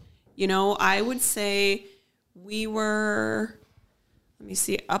 Right. I would say we were, let me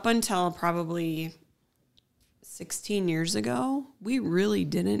see, up until probably 16 years ago, we really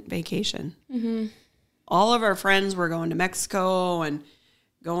didn't vacation. Mm-hmm. All of our friends were going to Mexico and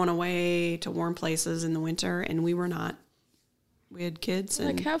going away to warm places in the winter, and we were not. We had kids.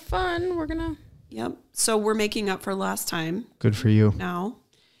 And, Like, have fun. We're gonna. yep. So we're making up for last time Good for you. now.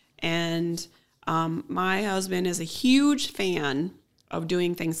 And my husband is a huge fan of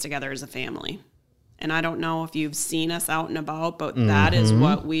doing things together as a family. And I don't know if you've seen us out and about, but that is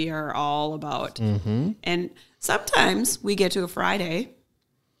what we are all about. Mm-hmm. And sometimes we get to a Friday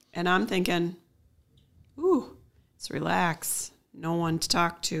and I'm thinking, ooh, let's relax. No one to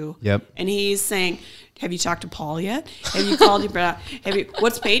talk to. Yep. And he's saying, have you talked to Paul yet? Have you called your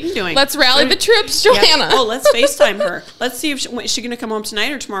what's Peyton doing? Let's rally the troops, Yeah. Joanna. Oh, let's FaceTime her. Let's see if she's going to come home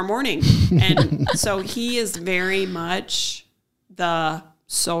tonight or tomorrow morning. And so he is very much the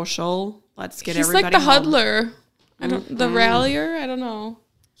social. Let's get He's everybody like the home. huddler. I don't. The rallier. I don't know.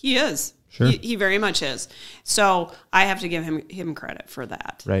 He is. Sure. He very much is. So I have to give him credit for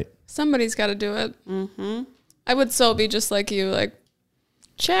that. Right. Somebody's got to do it. Mm-hmm. I would so be just like you, like,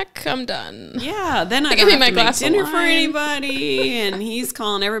 check, I'm done. Yeah, then I Give don't me have my to make glass of dinner for wine. anybody, and he's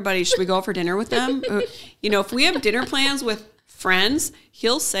calling everybody, should we go for dinner with them? If we have dinner plans with friends,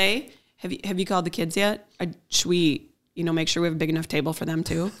 he'll say, have you called the kids yet? Should we, make sure we have a big enough table for them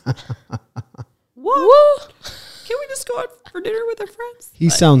too? What? Can we just go out for dinner with our friends? He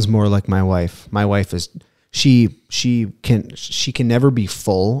sounds more like my wife. My wife is she can never be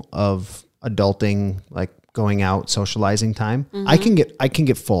full of adulting, like going out, socializing time. I can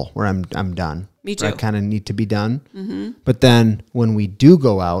get full where I'm done. Me too. I kind of need to be done. But then when we do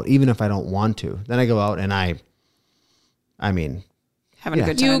go out, even if I don't want to, then I go out and Having a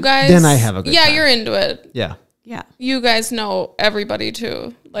good time. You guys. Then I have a good time. Yeah, you're into it. yeah. Yeah. You guys know everybody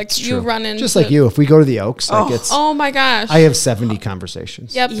too. Like you True. run into. Just like you, if we go to the Oaks, like it's Oh my gosh. I have 70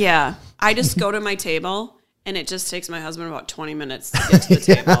 conversations. Yep. Yeah. I just go to my table, and it just takes my husband about 20 minutes to get to the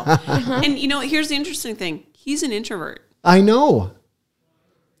table. And, here's the interesting thing. He's an introvert. I know.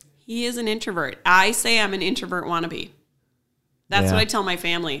 He is an introvert. I say I'm an introvert wannabe. That's Yeah. what I tell my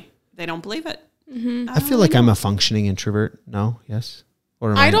family. They don't believe it. I feel like I'm a functioning introvert. No? Yes?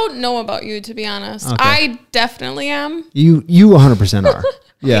 Or am I don't know about you, to be honest. Okay. I definitely am, You 100% are.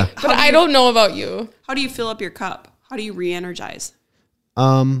 Yeah. but I don't know about you. How do you fill up your cup? How do you re-energize?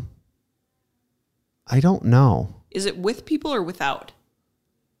 I don't know. Is it with people or without?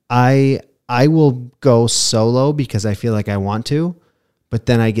 I will go solo because I feel like I want to, but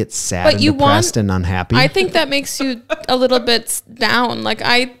then I get sad But and you depressed want- and unhappy. I think that makes you a little bit down. Like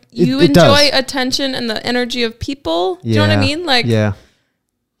you it enjoy does. attention and the energy of people. Do you know what I mean? Like yeah,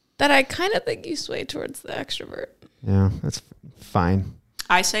 that. I kind of think you sway towards the extrovert. yeah, that's fine.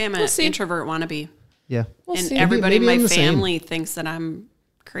 I say I'm an see. introvert wannabe. Yeah, We'll And see. everybody Maybe in I'm my the same. family thinks that I'm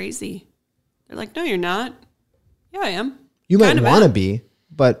crazy. They're like, no, you're not. Yeah, I am. you might Kind of want to am. be,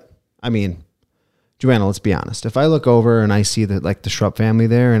 but I mean, Joanna, let's be honest. If I look over and I see that like the Schrupp family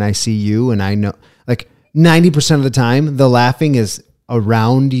there, and I see you, and I know like 90% of the time the laughing is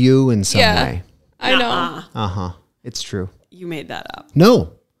around you in some Yeah. way. I know. Uh-huh. It's true. You made that up.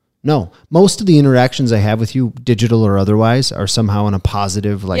 No. Most of the interactions I have with you, digital or otherwise, are somehow in a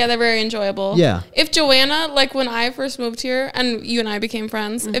positive, like, Yeah, they're very enjoyable. Yeah. If Joanna, like when I first moved here and you and I became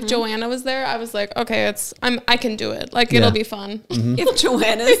friends, if Joanna was there, I was like, okay, I can do it. Like it'll Yeah. be fun. If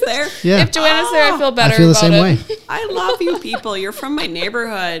Joanna's there, yeah. If Joanna's there, I feel I better feel the about same it. way. I love you people. You're from my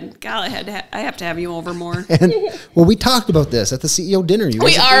neighborhood. God, I have to have you over more. And well, we taled about this at the CEO dinner. You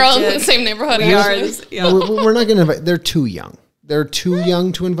We guys- are all in did. the same neighborhood. We are. actually. Yeah. We're not going to invite. They're too young. They're too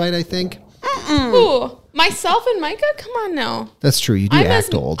young to invite, I think. Ooh, myself and Micah? Come on now. That's true. You do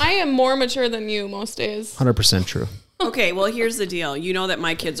act old. I am more mature than you most days. 100% true. Okay, well, here's the deal. You know that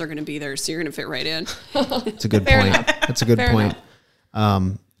my kids are going to be there, so you're going to fit right in. That's a good Fair point. enough. That's a good Fair point.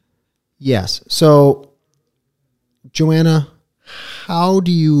 Yes. So, Joanna, how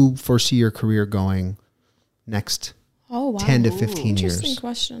do you foresee your career going next Oh, wow. 10 to 15 Interesting years?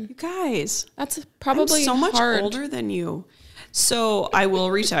 question. You guys, That's probably I'm so much hard. older than you. So I will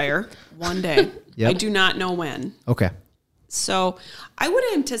retire one day. Yep. I do not know when. Okay. So I would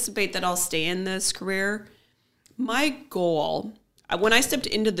anticipate that I'll stay in this career. My goal, when I stepped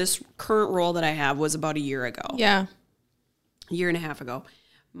into this current role that I have, was about a year ago. Yeah. A year and a half ago.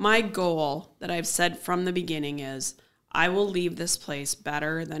 My goal that I've said from the beginning is I will leave this place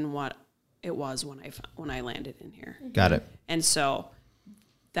better than what it was when I landed in here. Got it. And so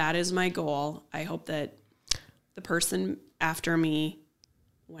that is my goal. I hope that the person after me,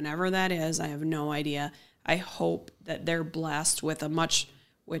 whenever that is, I have no idea. I hope that they're blessed with a much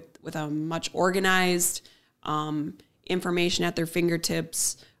organized information at their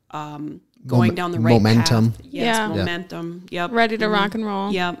fingertips, going down the right momentum. path. Yes, Yeah. momentum. Yep. Ready to rock and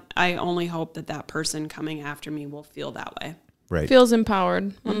roll. Yep. I only hope that person coming after me will feel that way. Right. Feels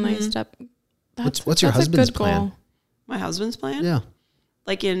empowered when they step. What's your that's a husband's good goal. plan? My husband's plan? Yeah.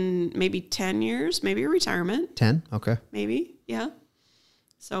 Like in maybe 10 years, maybe a retirement. 10? Okay. Maybe, yeah.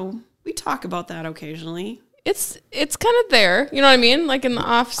 So we talk about that occasionally. It's kind of there. You know what I mean? Like in the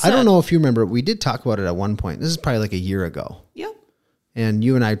offset. I don't know if you remember, we did talk about it at one point. This is probably like a year ago. Yep. And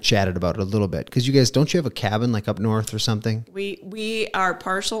you and I chatted about it a little bit. Because you guys, don't you have a cabin like up north or something? We are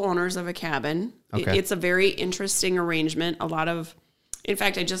partial owners of a cabin. Okay. It's a very interesting arrangement. In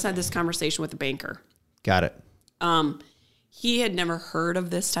fact, I just had this conversation with a banker. Got it. He had never heard of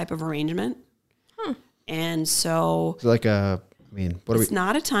this type of arrangement. And so Is it like a, I mean, what are we? it's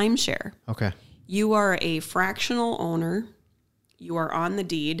not a timeshare. Okay. You are a fractional owner. You are on the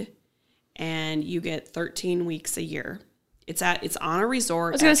deed. and you get 13 weeks a year. It's on a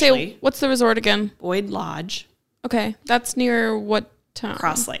resort. I was going to say, what's the resort again? Boyd Lodge. Okay. That's near what town?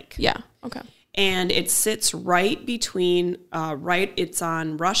 Cross Lake. Yeah. Okay. And it sits right between, it's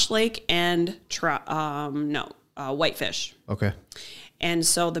on Rush Lake and Whitefish. Okay. And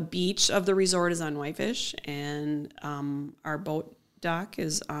so the beach of the resort is on Whitefish, and our boat dock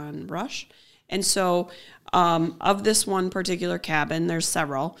is on Rush. And so of this one particular cabin, there's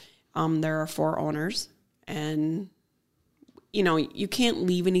several. There are 4 owners, and you can't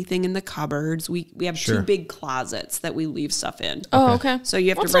leave anything in the cupboards. We have 2 big closets that we leave stuff in. Oh, okay. So you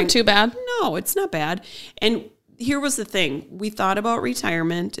have to That's bring. not too bad. No, it's not bad. And here was the thing: we thought about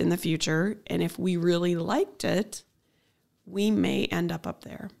retirement in the future, and if we really liked it, we may end up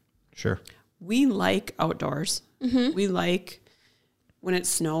there. Sure. We like outdoors. Mm-hmm. We like when it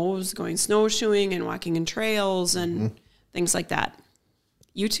snows, going snowshoeing and walking in trails and things like that.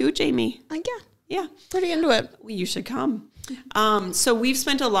 You too, Jamie? Yeah. Pretty into it. Well, you should come. So we've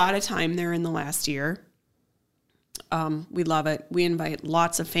spent a lot of time there in the last year. We love it. We invite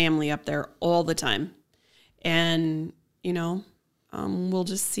lots of family up there all the time. And, we'll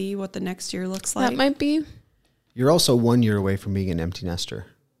just see what the next year looks like. That might be. You're also 1 year away from being an empty nester.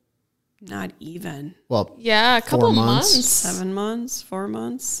 Not even. Well, Yeah, a couple 4 months. months. 7 months, 4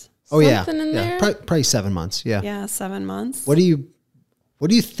 months. Oh Something yeah, in there? Probably 7 months. Yeah. Yeah, 7 months. What are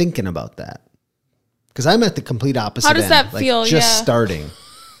you thinking about that? Because I'm at the complete opposite. How does end, that feel? Just Yeah. starting.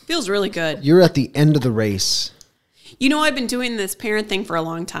 Feels really good. You're at the end of the race. I've been doing this parent thing for a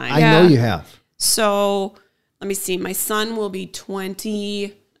long time. I know you have. So let me see. My son will be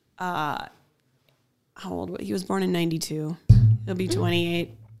 20. How old? He was born in 92. He'll be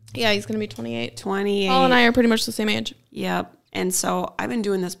 28. Yeah, he's going to be 28. 28. Paul and I are pretty much the same age. Yep. And so I've been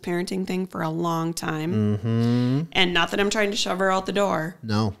doing this parenting thing for a long time. Mm-hmm. And not that I'm trying to shove her out the door.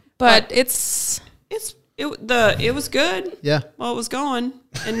 No. But it was good. Yeah. Well, it was going.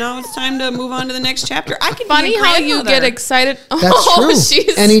 And now it's time to move on to the next chapter. I can funny be a how you grandmother. get excited. That's true.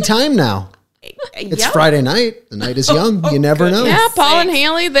 Jeez. Anytime now. It's Yep. Friday night. The night is young. You never know. Yeah, Paul and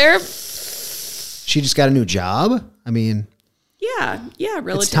Haley, they're She just got a new job. I mean, Yeah,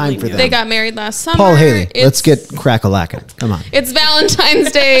 relatively time for new. them. they got married last summer. Paul Haley, let's It's- get crack-a-lackin'. Come on. It's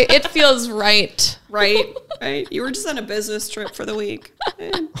Valentine's Day. It feels right. Right. You were just on a business trip for the week.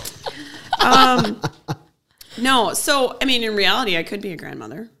 No, so, in reality, I could be a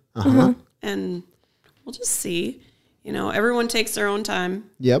grandmother. Uh-huh. And we'll just see. Everyone takes their own time.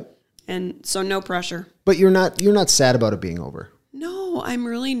 Yep. And so no pressure. But you're not sad about it being over. No, I'm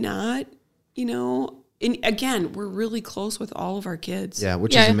really not. And again, we're really close with all of our kids. Yeah,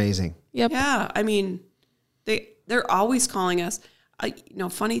 which is amazing. Yep. Yeah, they're always calling us.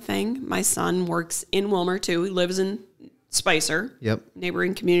 Funny thing, my son works in Wilmer too. He lives in Spicer, Yep.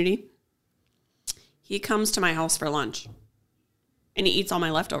 neighboring community. He comes to my house for lunch, and he eats all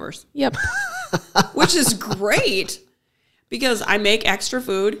my leftovers, Yep. which is great because I make extra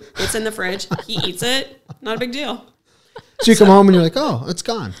food. It's in the fridge. He eats it. Not a big deal. So you come home and you're like, oh, it's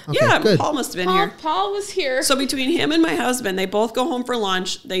gone. Okay, Yeah, good. Paul must have been here. Paul was here. So between him and my husband, they both go home for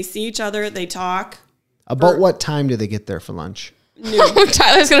lunch. They see each other. They talk. About what time do they get there for lunch?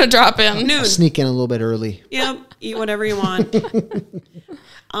 Tyler's going to drop in. Noon. Sneak in a little bit early. Yep. Eat whatever you want.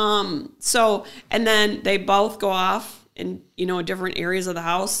 And then they both go off in, different areas of the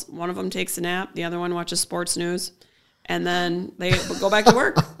house. One of them takes a nap. The other one watches sports news. And then they go back to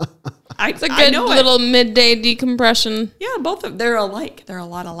work. It's a good little midday decompression. Yeah, both of they're alike. They're a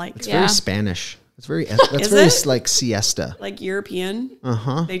lot alike. It's Yeah. very Spanish. It's very, that's Is very it? like siesta. Like European.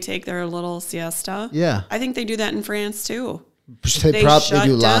 Uh-huh. They take their little siesta. Yeah. I think they do that in France too. They They do lots.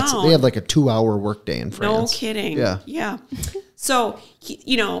 down. They have like a 2-hour workday in No France. kidding. Yeah. Yeah. So,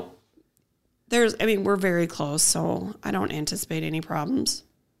 we're very close, so I don't anticipate any problems.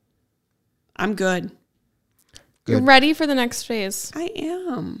 I'm good. Good. You're ready for the next phase. I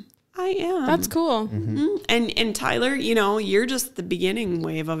am. That's cool. Mm-hmm. And Tyler, you're just the beginning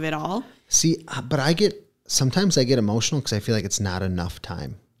wave of it all. See, but sometimes I get emotional because I feel like it's not enough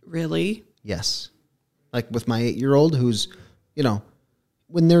time. Really? Yes. Like with my 8-year-old who's,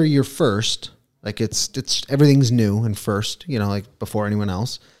 when they're your first, like it's everything's new and first, like before anyone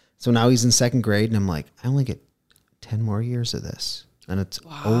else. So now he's in 2nd grade and I'm like, I only get 10 more years of this and it's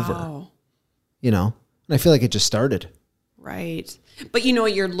over, and I feel like it just started. Right. But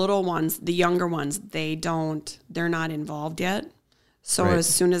your little ones, the younger ones, they're not involved yet. So Right. as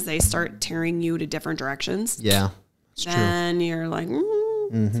soon as they start tearing you to different directions, Yeah, it's true. then you're like,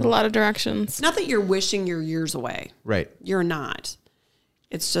 It's a lot of directions. not that you're wishing your years away. Right. You're not.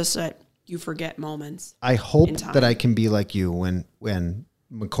 It's just that you forget moments. I hope in time. that I can be like you when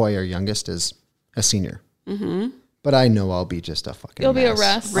McCoy, our youngest, is a senior. Mm-hmm. But I know I'll be just a fucking You'll mess. be a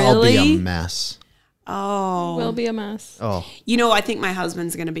mess. I'll be Really? a mess. Oh. Will be a mess. Oh, You know, I think my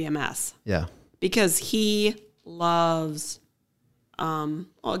husband's going to be a mess yeah. because he loves, well,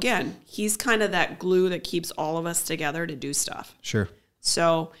 again, he's kind of that glue that keeps all of us together to do stuff. Sure.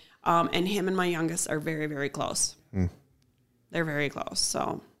 So, and him and my youngest are very, very close. They're very close.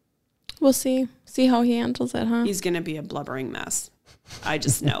 So We'll see. See how he handles it, huh? he's going to be a blubbering mess. I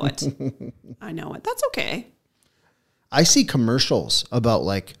just know it. I know it. That's okay. I see commercials about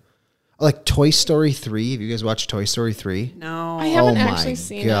like Toy Story 3. Have you guys watched Toy Story 3? No. I haven't Oh my actually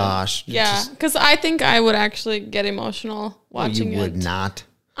seen gosh. it. Yeah, because I think I would actually get emotional watching You would it. not.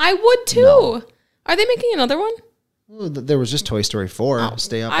 I would too. No. Are they making another one? Well, there was just Toy Story 4.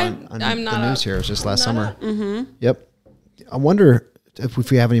 Stay up on I'm the not news up. here. It was just last I'm summer. not Mm-hmm. Yep. I wonder if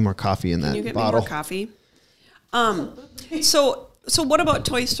we have any more coffee in Can you that get bottle. me more coffee? So what about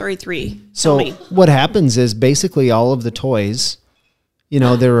Toy Story 3? So Tell me. what happens is basically all of the toys,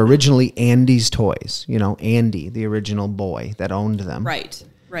 they're originally Andy's toys. Andy, the original boy that owned them. Right.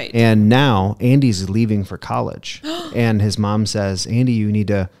 And now Andy's leaving for college. And his mom says, Andy, you need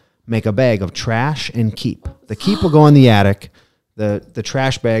to make a bag of trash and keep. The keep will go in the attic. The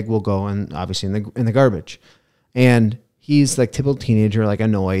trash bag will go in, obviously, in the garbage. And he's like typical teenager, like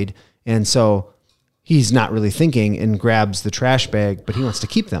annoyed. And so he's not really thinking and grabs the trash bag, but he wants to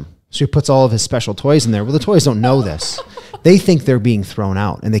keep them. So he puts all of his special toys in there. Well, the toys don't know this. They think they're being thrown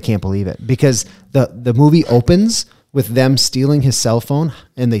out, and they can't believe it because the movie opens with them stealing his cell phone,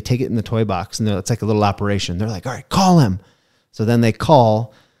 and they take it in the toy box, and it's like a little operation. They're like, all right, call him. So then they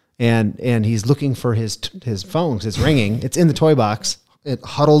call, and he's looking for his phone because it's ringing. It's in the toy box. It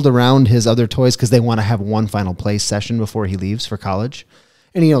huddled around his other toys because they want to have one final play session before he leaves for college.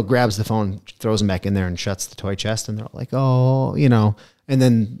 And he grabs the phone, throws them back in there, and shuts the toy chest. And they're like, oh, And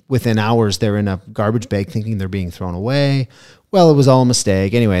then within hours, they're in a garbage bag thinking they're being thrown away. Well, it was all a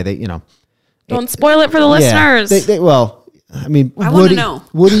mistake. Anyway, Don't spoil it for the listeners. I want to know.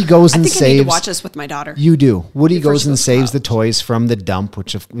 Woody goes and I think saves. I need to watch this with my daughter. You do. Woody goes and goes to saves the college. toys from the dump,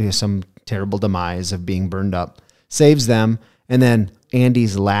 which is some terrible demise of being burned up. Saves them, and then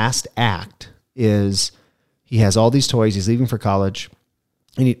Andy's last act is he has all these toys. He's leaving for college,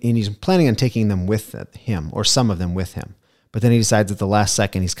 and he's planning on taking them with him, or some of them with him. But then he decides at the last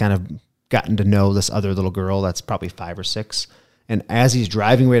second he's kind of gotten to know this other little girl that's probably 5 or 6. And as he's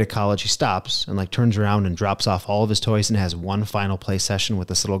driving away to college, he stops and turns around and drops off all of his toys and has one final play session with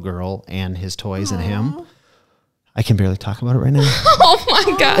this little girl and his toys and him. I can barely talk about it right now. Oh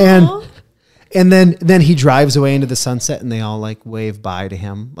my God. And then he drives away into the sunset, and they all wave bye to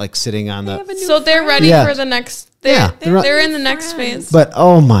him, sitting on the. So they're ready Yeah. for the next. Yeah, They're in the next phase. But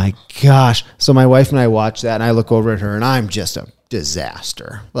oh my gosh! So my wife and I watch that, and I look over at her, and I'm just a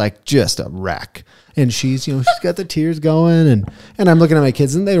disaster, just a wreck. And she's got the tears going, and I'm looking at my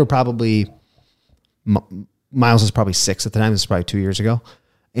kids, and they were probably Miles was probably 6 at the time. This was probably 2 years ago,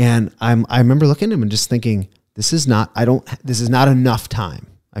 and I remember looking at him and just thinking, this is not enough time.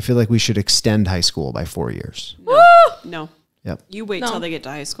 I feel like we should extend high school by 4 years. No. Yep. You wait till they get to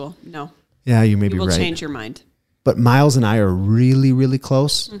high school. No. Yeah, you may be You will right. change your mind. But Miles and I are really, really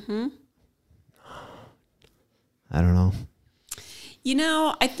close. Mm-hmm. I don't know.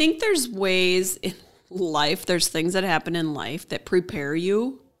 I think there's ways in life, there's things that happen in life that prepare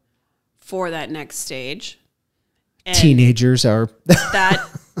you for that next stage. And Teenagers are.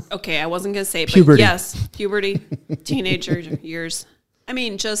 okay, I wasn't going to say it, Puberty. but yes, puberty, teenager years. I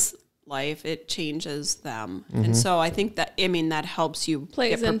mean, just life, it changes them. Mm-hmm. And so I think that helps you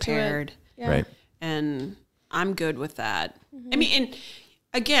Plays get into it. prepared. Yeah. Right. And I'm good with that. I mean, and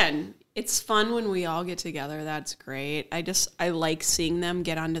again, it's fun when we all get together. That's great. I like seeing them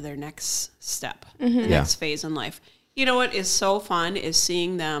get onto their next step, the next phase in life. You know what is so fun is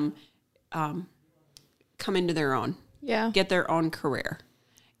seeing them come into their own, get their own career,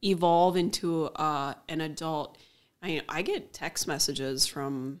 evolve into an adult. I get text messages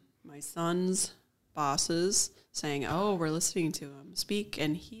from my son's bosses saying, "Oh, we're listening to him speak,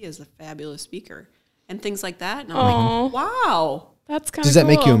 and he is a fabulous speaker," and things like that. And I'm like, "Wow." That's kind of Does that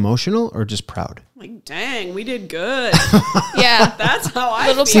make you emotional or just proud? Like, dang, we did good. Yeah. That's how I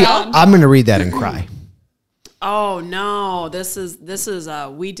Little feel. proud. I'm going to read that and cry. Oh no, this is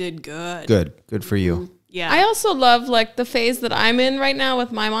we did good. Good for you. Yeah. I also love the phase that I'm in right now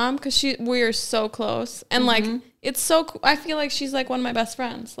with my mom because we are so close and it's so I feel like she's one of my best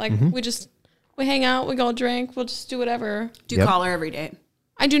friends. We hang out, we go drink, we'll just do whatever. Do you call her every day?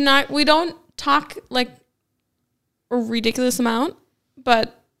 I do not. We don't talk a ridiculous amount,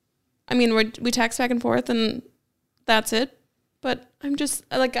 but I mean we text back and forth and that's it. but I'm just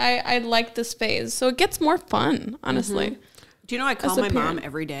like, I like this phase. So it gets more fun, honestly. Do you know I call my mom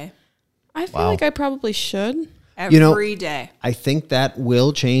every day? I feel like I probably should. Every day. I think that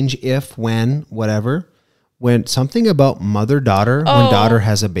will change if, when, whatever. When something about mother-daughter, when daughter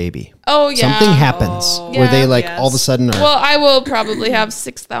has a baby. Oh, yeah. Something happens where they like all of a sudden are. Well, I will probably have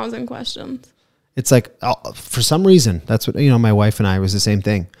 6,000 questions. It's like, for some reason, that's what, my wife and I was the same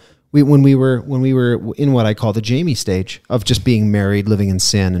thing. When we were in what I call the Jamie stage of just being married, living in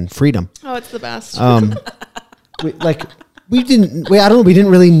sin and freedom. Oh, it's the best. We didn't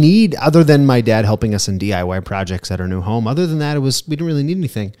really need, other than my dad helping us in DIY projects at our new home. Other than that, we didn't really need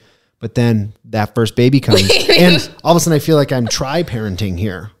anything. But then that first baby comes, and all of a sudden I feel like I'm tri-parenting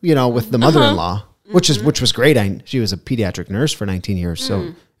here, with the mother-in-law, which was great. She was a pediatric nurse for 19 years,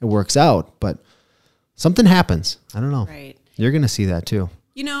 so it works out. But something happens. I don't know. Right. You're going to see that too.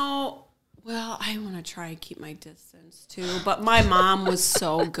 Well, I want to try and keep my distance too, but my mom was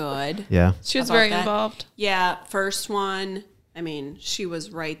so good. Yeah. She was very involved. Yeah. First one, she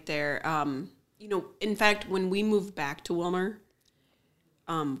was right there. In fact, when we moved back to Wilmer,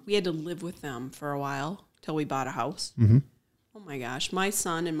 we had to live with them for a while till we bought a house. Mm-hmm. Oh my gosh. My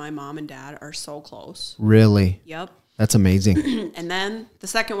son and my mom and dad are so close. Really? Yep. That's amazing. And then the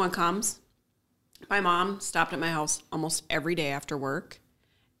second one comes. My mom stopped at my house almost every day after work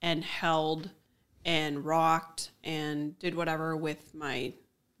and held and rocked and did whatever with my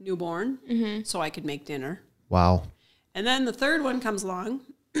newborn so I could make dinner. Wow. And then the third one comes along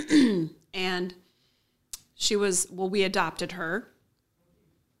and we adopted her.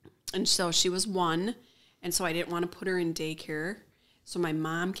 And so she was 1. And so I didn't want to put her in daycare. So my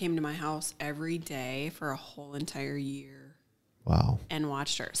mom came to my house every day for a whole entire year. Wow. And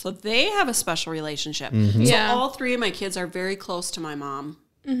watched her. So they have a special relationship. Mm-hmm. So all 3 of my kids are very close to my mom.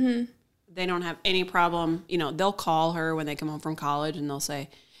 Mm-hmm. They don't have any problem. They'll call her when they come home from college and they'll say,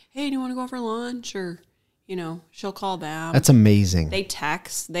 hey, do you want to go for lunch? Or, she'll call them. That's amazing. They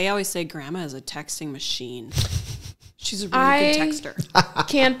text. They always say Grandma is a texting machine. She's a really good texter.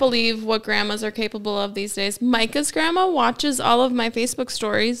 Can't believe what grandmas are capable of these days. Micah's grandma watches all of my Facebook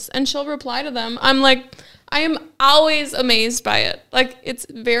stories and she'll reply to them. I'm like, I am always amazed by it. Like, it's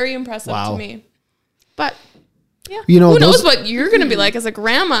very impressive to me. But, yeah. Who knows what you're going to be like as a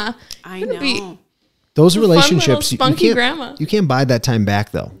grandma? I know. Those relationships, spunky grandma. You can't buy that time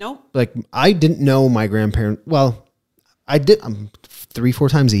back, though. Nope. Like, I didn't know my grandparent. Well, I did 3-4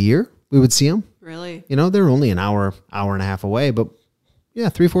 times a year. We would see them. Really? They're only an hour and a half away. But, yeah,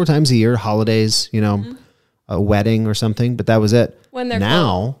 3-4 times a year, holidays, a wedding or something. But that was it. When they're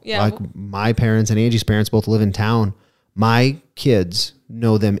now, like my parents and Angie's parents both live in town. My kids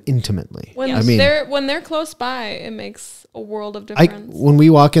know them intimately. When they're close by, it makes a world of difference. When we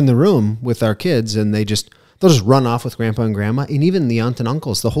walk in the room with our kids and they'll just run off with grandpa and grandma, and even the aunt and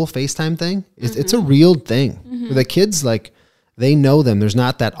uncles, the whole FaceTime thing, it's a real thing. Mm-hmm. The kids, they know them. There's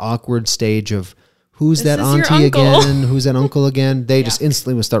not that awkward stage of who's that auntie again, who's that uncle again. They just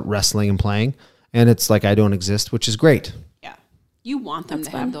instantly will start wrestling and playing, and it's like I don't exist, which is great. Yeah, you want them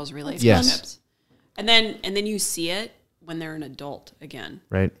to have those relationships. Yes. And then you see it when they're an adult again.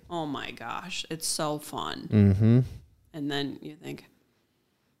 Right. Oh my gosh, it's so fun. Mm-hmm. And then you think,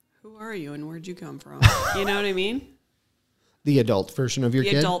 who are you and where'd you come from? You know what I mean? The adult version of your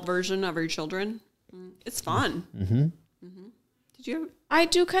kid? The adult version of your children. It's fun. Mm-hmm. Mm-hmm. Did you ever? I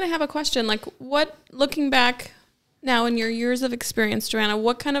do kind of have a question. Like, looking back now in your years of experience, Joanna,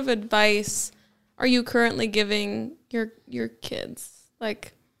 what kind of advice are you currently giving your kids?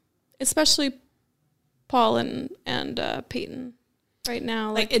 Like, especially Paul and Peyton right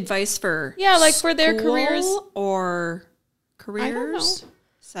now. Like advice for for their careers or careers? I don't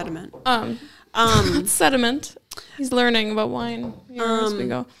know. Sediment. Sediment. He's learning about wine here as we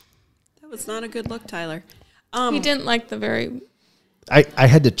go. That was not a good look, Tyler. He didn't like the very... I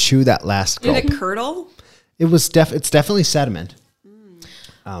had to chew that last gulp. Did it curdle? It's definitely sediment.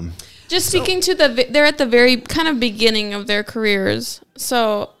 Just speaking to they're at the very kind of beginning of their careers.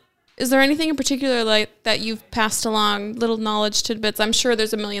 So is there anything in particular like that you've passed along, little knowledge tidbits? I'm sure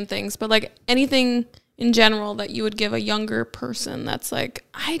there's a million things, but like anything in general that you would give a younger person that's like,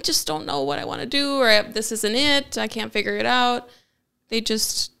 I just don't know what I want to do, or this isn't it, I can't figure it out. They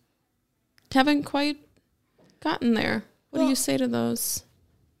just haven't quite gotten there. What do you say to those?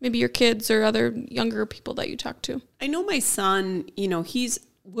 Maybe your kids or other younger people that you talk to. I know my son,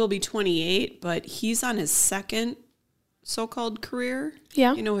 will be 28, but he's on his second so-called career.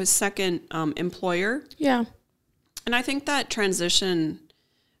 Yeah. His second employer. Yeah. And I think that transition,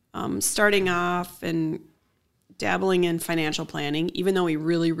 starting off and dabbling in financial planning, even though he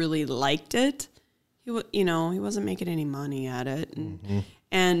really, really liked it, he he wasn't making any money at it.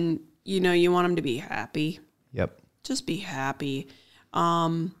 And you want him to be happy. Yep. Just be happy.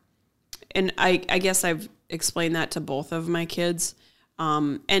 And I guess I've explained that to both of my kids.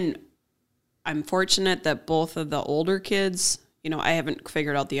 And I'm fortunate that both of the older kids, I haven't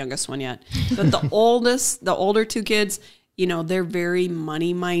figured out the youngest one yet, but the older two kids, they're very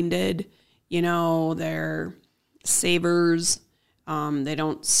money minded, they're savers. They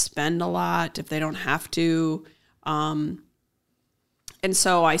don't spend a lot if they don't have to. And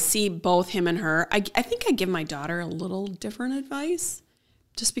so I see both him and her. I think I give my daughter a little different advice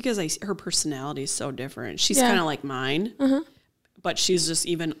just because her personality is so different. She's kind of like mine, but she's just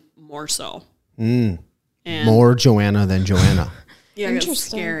even more so. And More Joanna than Joanna. Yeah, it's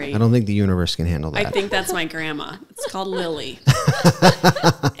scary. I don't think the universe can handle that. I think that's my grandma. It's called Lily.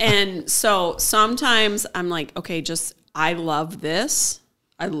 And so sometimes I'm like, okay, I love this.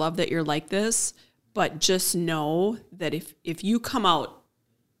 I love that you're like this, but just know that if you come out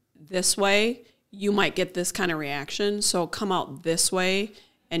this way, you might get this kind of reaction. So come out this way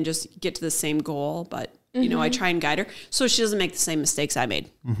and just get to the same goal. But, I try and guide her so she doesn't make the same mistakes I made.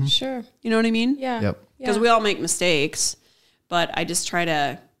 Sure. You know what I mean? Yeah. Yep. Because we all make mistakes, but I just try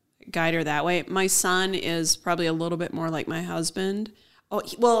to guide her that way. My son is probably a little bit more like my husband.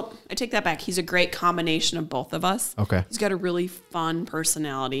 Oh, I take that back. He's a great combination of both of us. Okay. He's got a really fun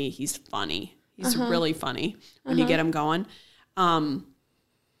personality. He's funny. He's really funny when you get him going.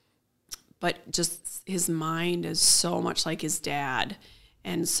 But just his mind is so much like his dad.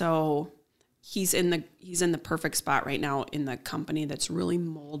 And so he's in the perfect spot right now in the company that's really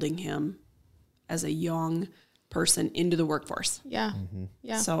molding him as a young person into the workforce. Yeah.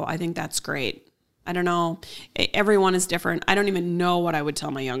 Yeah. So I think that's great. I don't know. Everyone is different. I don't even know what I would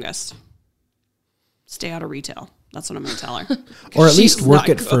tell my youngest. Stay out of retail. That's what I'm going to tell her. Or at least She's work not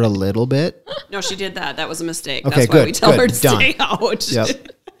it good. for a little bit. No, she did that. That was a mistake. Okay, That's why good, we tell her good, to done. stay out. Yep.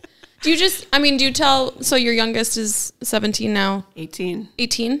 Do you tell, so your youngest is 17 now? 18.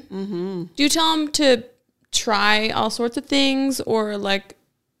 18? Mm-hmm. Do you tell them to try all sorts of things, or like,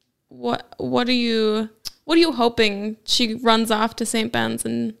 what are you hoping she runs off to St. Ben's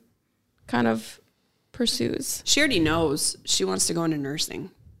and kind of pursues? She already knows she wants to go into nursing.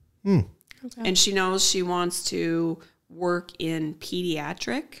 Okay. And she knows she wants to work in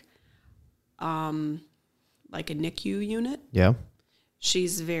pediatric, like a NICU unit. Yeah.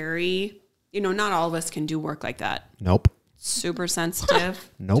 She's very, not all of us can do work like that. Nope. Super sensitive.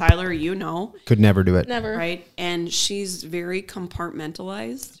 Nope. Tyler, Could never do it. Never. right? And she's very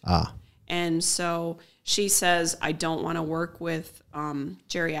compartmentalized. Ah. And so she says, I don't want to work with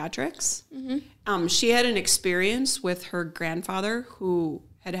geriatrics. She had an experience with her grandfather who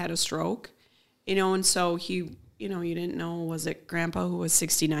had a stroke, and so he, you didn't know, was it grandpa who was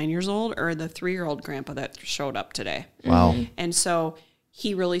 69 years old or the 3-year-old grandpa that showed up today? Wow. And so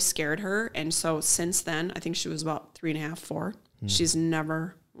he really scared her. And so since then, I think she was about 3.5, 4. She's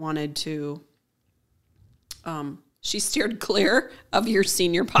never wanted to, she steered clear of your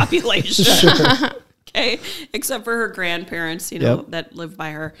senior population. Okay. Except for her grandparents, Yep. that live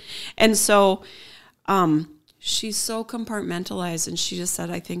by her. And so, she's so compartmentalized, and she just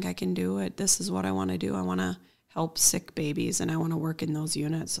said, I think I can do it. This is what I want to do. I want to help sick babies, and I want to work in those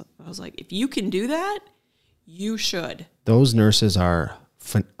units. So I was like, if you can do that, you should. Those nurses are,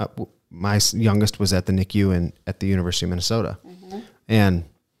 my youngest was at the NICU and at the University of Minnesota. And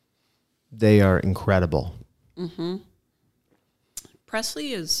they are incredible.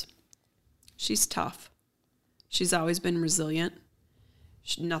 Presley she's tough. She's always been resilient.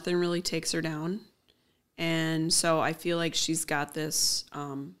 Nothing really takes her down. And so I feel like she's got this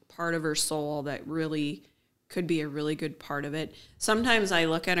part of her soul that really could be a really good part of it. Sometimes I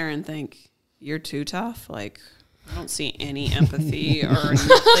look at her and think, you're too tough. Like, I don't see any empathy or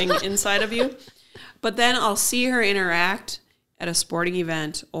nothing inside of you. But then I'll see her interact at a sporting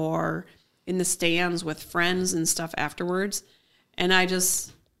event or in the stands with friends and stuff afterwards. And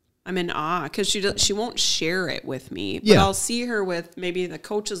I'm in awe because she won't share it with me. But Yeah. I'll see her with maybe the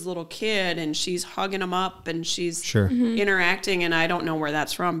coach's little kid, and she's hugging him up, and she's Sure. interacting, and I don't know where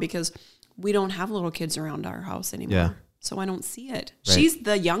that's from because we don't have little kids around our house anymore. Yeah. So I don't see it. Right. She's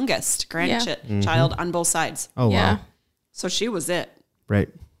the youngest grandchild on both sides. Oh, Yeah. wow. So she was it. Right.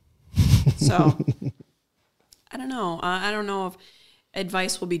 So I don't know. I don't know if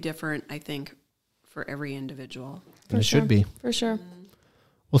advice will be different, I think, for every individual. And it should be. For sure.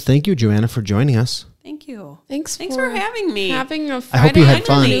 Well, thank you, Joanna, for joining us. Thank you. Thanks for having me. Having a I hope Friday you had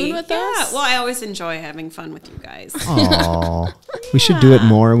fun. afternoon with Yeah, us. well, I always enjoy having fun with you guys. Oh, we should do it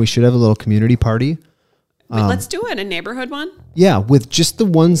more. We should have a little community party. Wait, let's do it. A neighborhood one? Yeah, with just the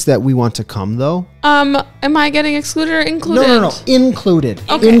ones that we want to come, though. Am I getting excluded or included? No. Included.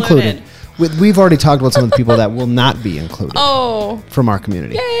 Okay. Included. We've already talked about some of the people that will not be included Oh. from our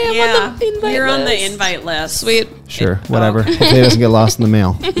community. Yay, I'm on the invite You're on the list. invite list. Sweet. Sure, whatever. Hopefully it doesn't get lost in the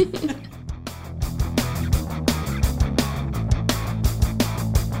mail.